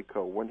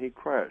Mexico when he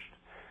crashed.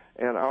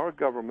 and our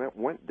government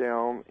went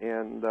down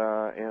and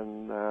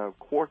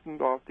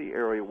cordoned off the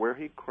area where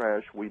he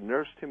crashed. We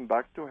nursed him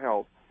back to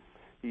health.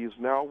 He's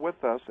now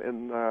with us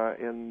in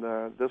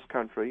this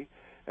country,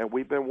 and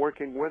we've been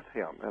working with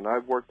him, and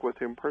I've worked with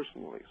him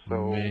personally.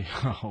 So,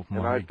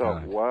 and I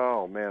thought,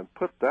 wow, man,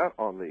 put that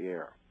on the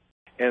air.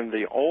 In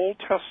the Old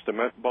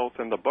Testament, both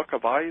in the book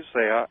of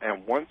Isaiah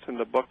and once in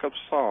the book of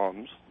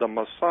Psalms, the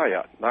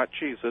Messiah, not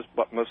Jesus,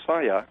 but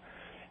Messiah,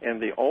 in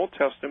the Old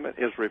Testament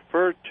is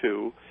referred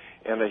to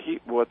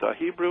with a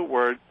Hebrew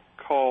word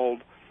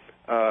called,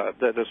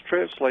 that is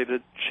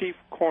translated chief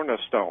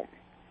cornerstone.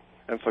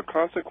 And so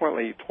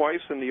consequently,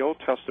 twice in the Old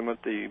Testament,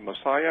 the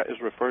Messiah is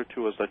referred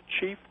to as the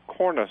chief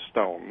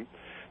cornerstone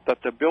that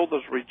the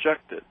builders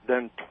rejected.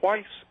 Then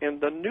twice in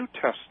the New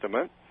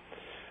Testament,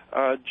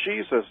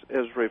 Jesus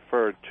is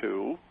referred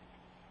to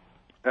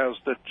as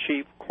the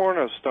chief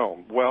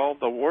cornerstone. Well,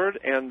 the word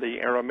in the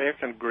Aramaic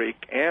and Greek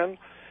and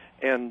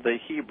in the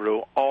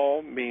Hebrew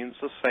all means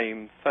the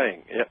same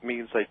thing. It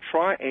means a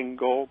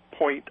triangle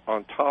point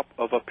on top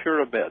of a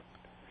pyramid.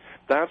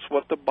 That's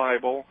what the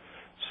Bible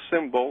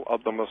symbol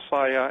of the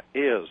Messiah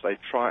is. A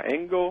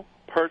triangle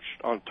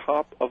perched on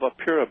top of a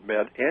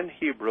pyramid in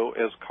Hebrew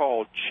is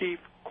called chief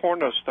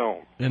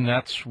cornerstone. And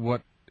that's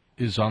what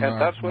is on our money.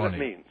 And that's what it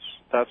means.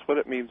 That's what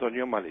it means on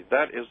your money.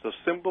 That is the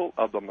symbol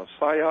of the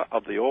Messiah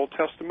of the Old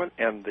Testament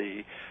and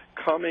the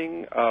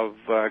coming of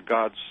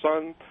God's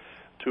Son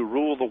to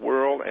rule the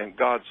world and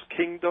God's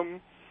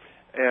kingdom.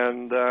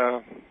 And,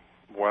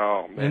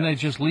 wow, man. And they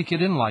just leak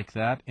it in like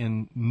that,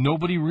 and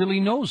nobody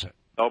really knows it.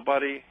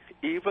 Nobody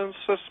even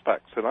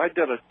suspects. And I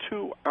did a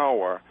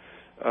 2-hour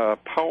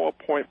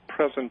PowerPoint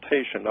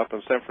presentation up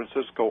in San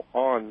Francisco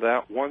on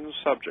that one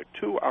subject,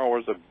 2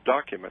 hours of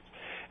documents.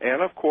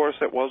 And, of course,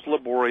 it was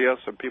laborious,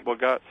 and people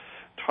got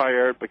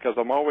tired because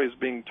I'm always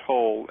being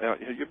told,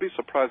 you'd be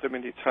surprised how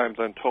many times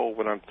I'm told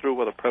when I'm through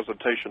with a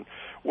presentation,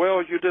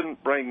 well, you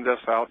didn't bring this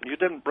out, and you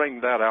didn't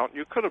bring that out, and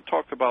you could have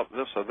talked about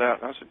this or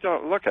that. And I said,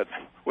 look,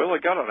 we only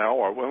got an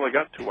hour. We only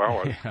got 2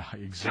 hours. Yeah,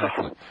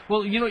 exactly.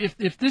 Well,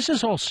 if this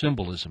is all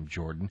symbolism,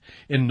 Jordan,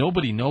 and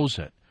nobody knows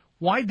it,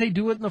 why'd they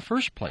do it in the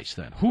first place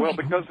then? Well,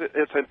 because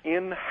it's an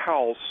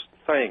in-house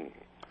thing.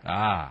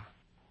 Ah.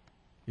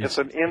 It's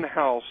an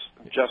in-house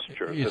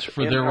gesture. It's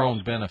for their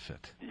own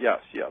benefit. Yes,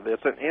 yeah.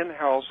 It's an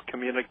in-house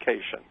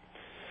communication.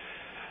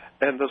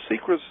 And the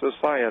secret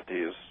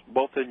societies,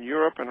 both in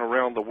Europe and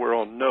around the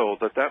world, know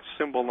that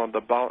symbol on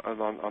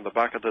the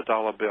back of the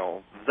dollar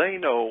bill, they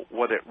know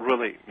what it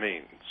really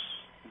means.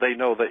 They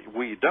know that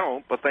we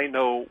don't, but they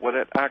know what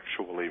it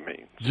actually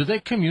means. Do they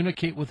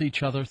communicate with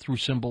each other through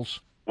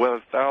symbols?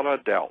 Without a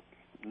doubt.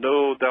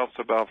 No doubts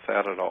about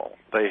that at all.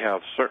 They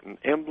have certain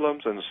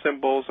emblems and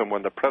symbols, and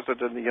when the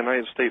President of the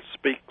United States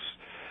speaks,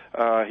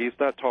 he's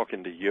not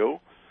talking to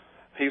you.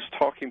 He's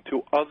talking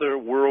to other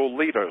world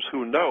leaders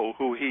who know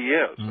who he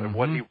is and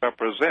what he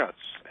represents.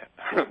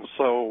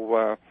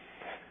 So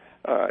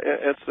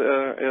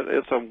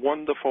it's a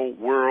wonderful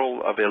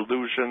world of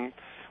illusion,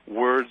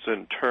 words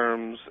and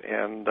terms.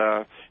 And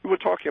you were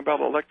talking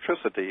about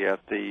electricity at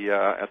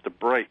the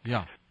break.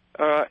 Yeah.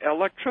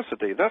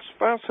 Electricity, that's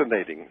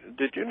fascinating.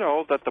 Did you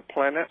know that the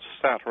planet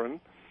Saturn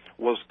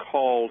was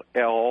called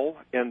El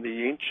in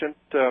the ancient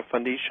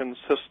Phoenician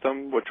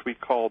system, which we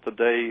call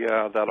today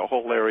that a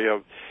whole area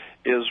of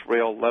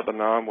Israel,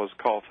 Lebanon was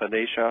called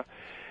Phoenicia,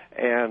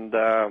 and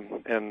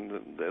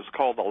it's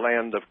called the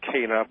land of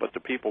Canaan, but the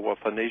people were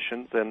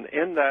Phoenicians. And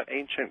in that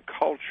ancient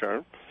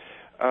culture,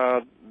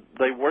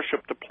 they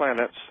worshipped the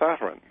planet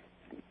Saturn,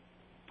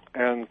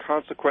 and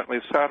consequently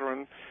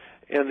Saturn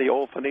in the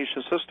old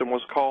Phoenician system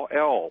was called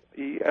El,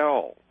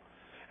 E-L.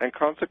 And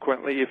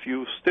consequently, if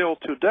you still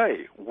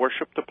today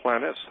worship the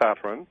planet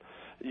Saturn,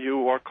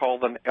 you are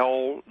called an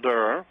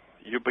elder,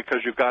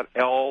 because you got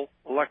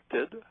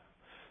elected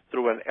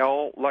through an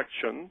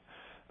election.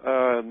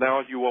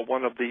 Now you are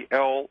one of the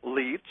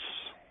elites.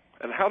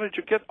 And how did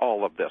you get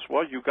all of this?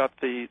 Well, you got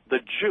the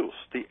juice,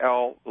 the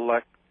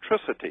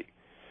electricity,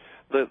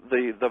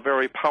 the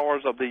very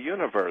powers of the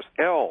universe.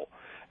 El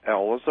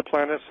is the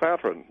planet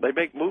Saturn. They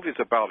make movies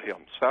about him.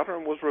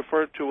 Saturn was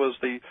referred to as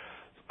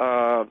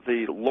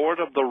the Lord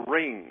of the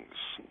Rings.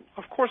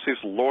 Of course he's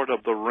Lord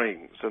of the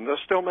Rings, and they're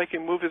still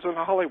making movies in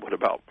Hollywood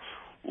about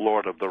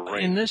Lord of the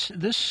Rings.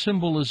 And this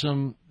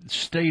symbolism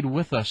stayed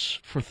with us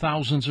for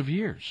thousands of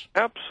years.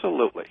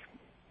 Absolutely.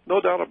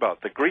 No doubt about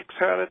it. The Greeks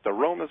had it, the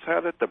Romans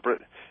had it, the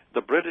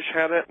British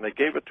had it, and they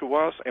gave it to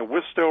us, and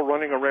we're still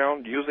running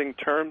around using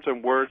terms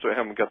and words that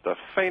haven't got the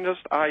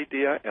faintest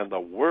idea in the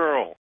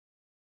world.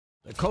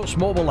 The Coast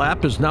mobile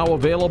app is now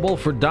available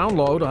for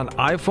download on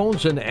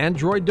iPhones and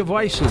Android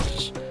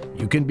devices.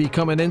 You can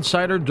become an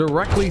insider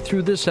directly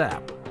through this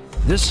app.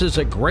 This is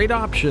a great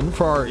option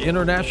for our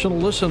international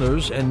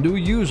listeners, and new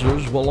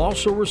users will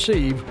also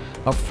receive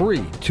a free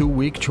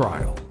 2-week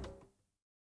trial.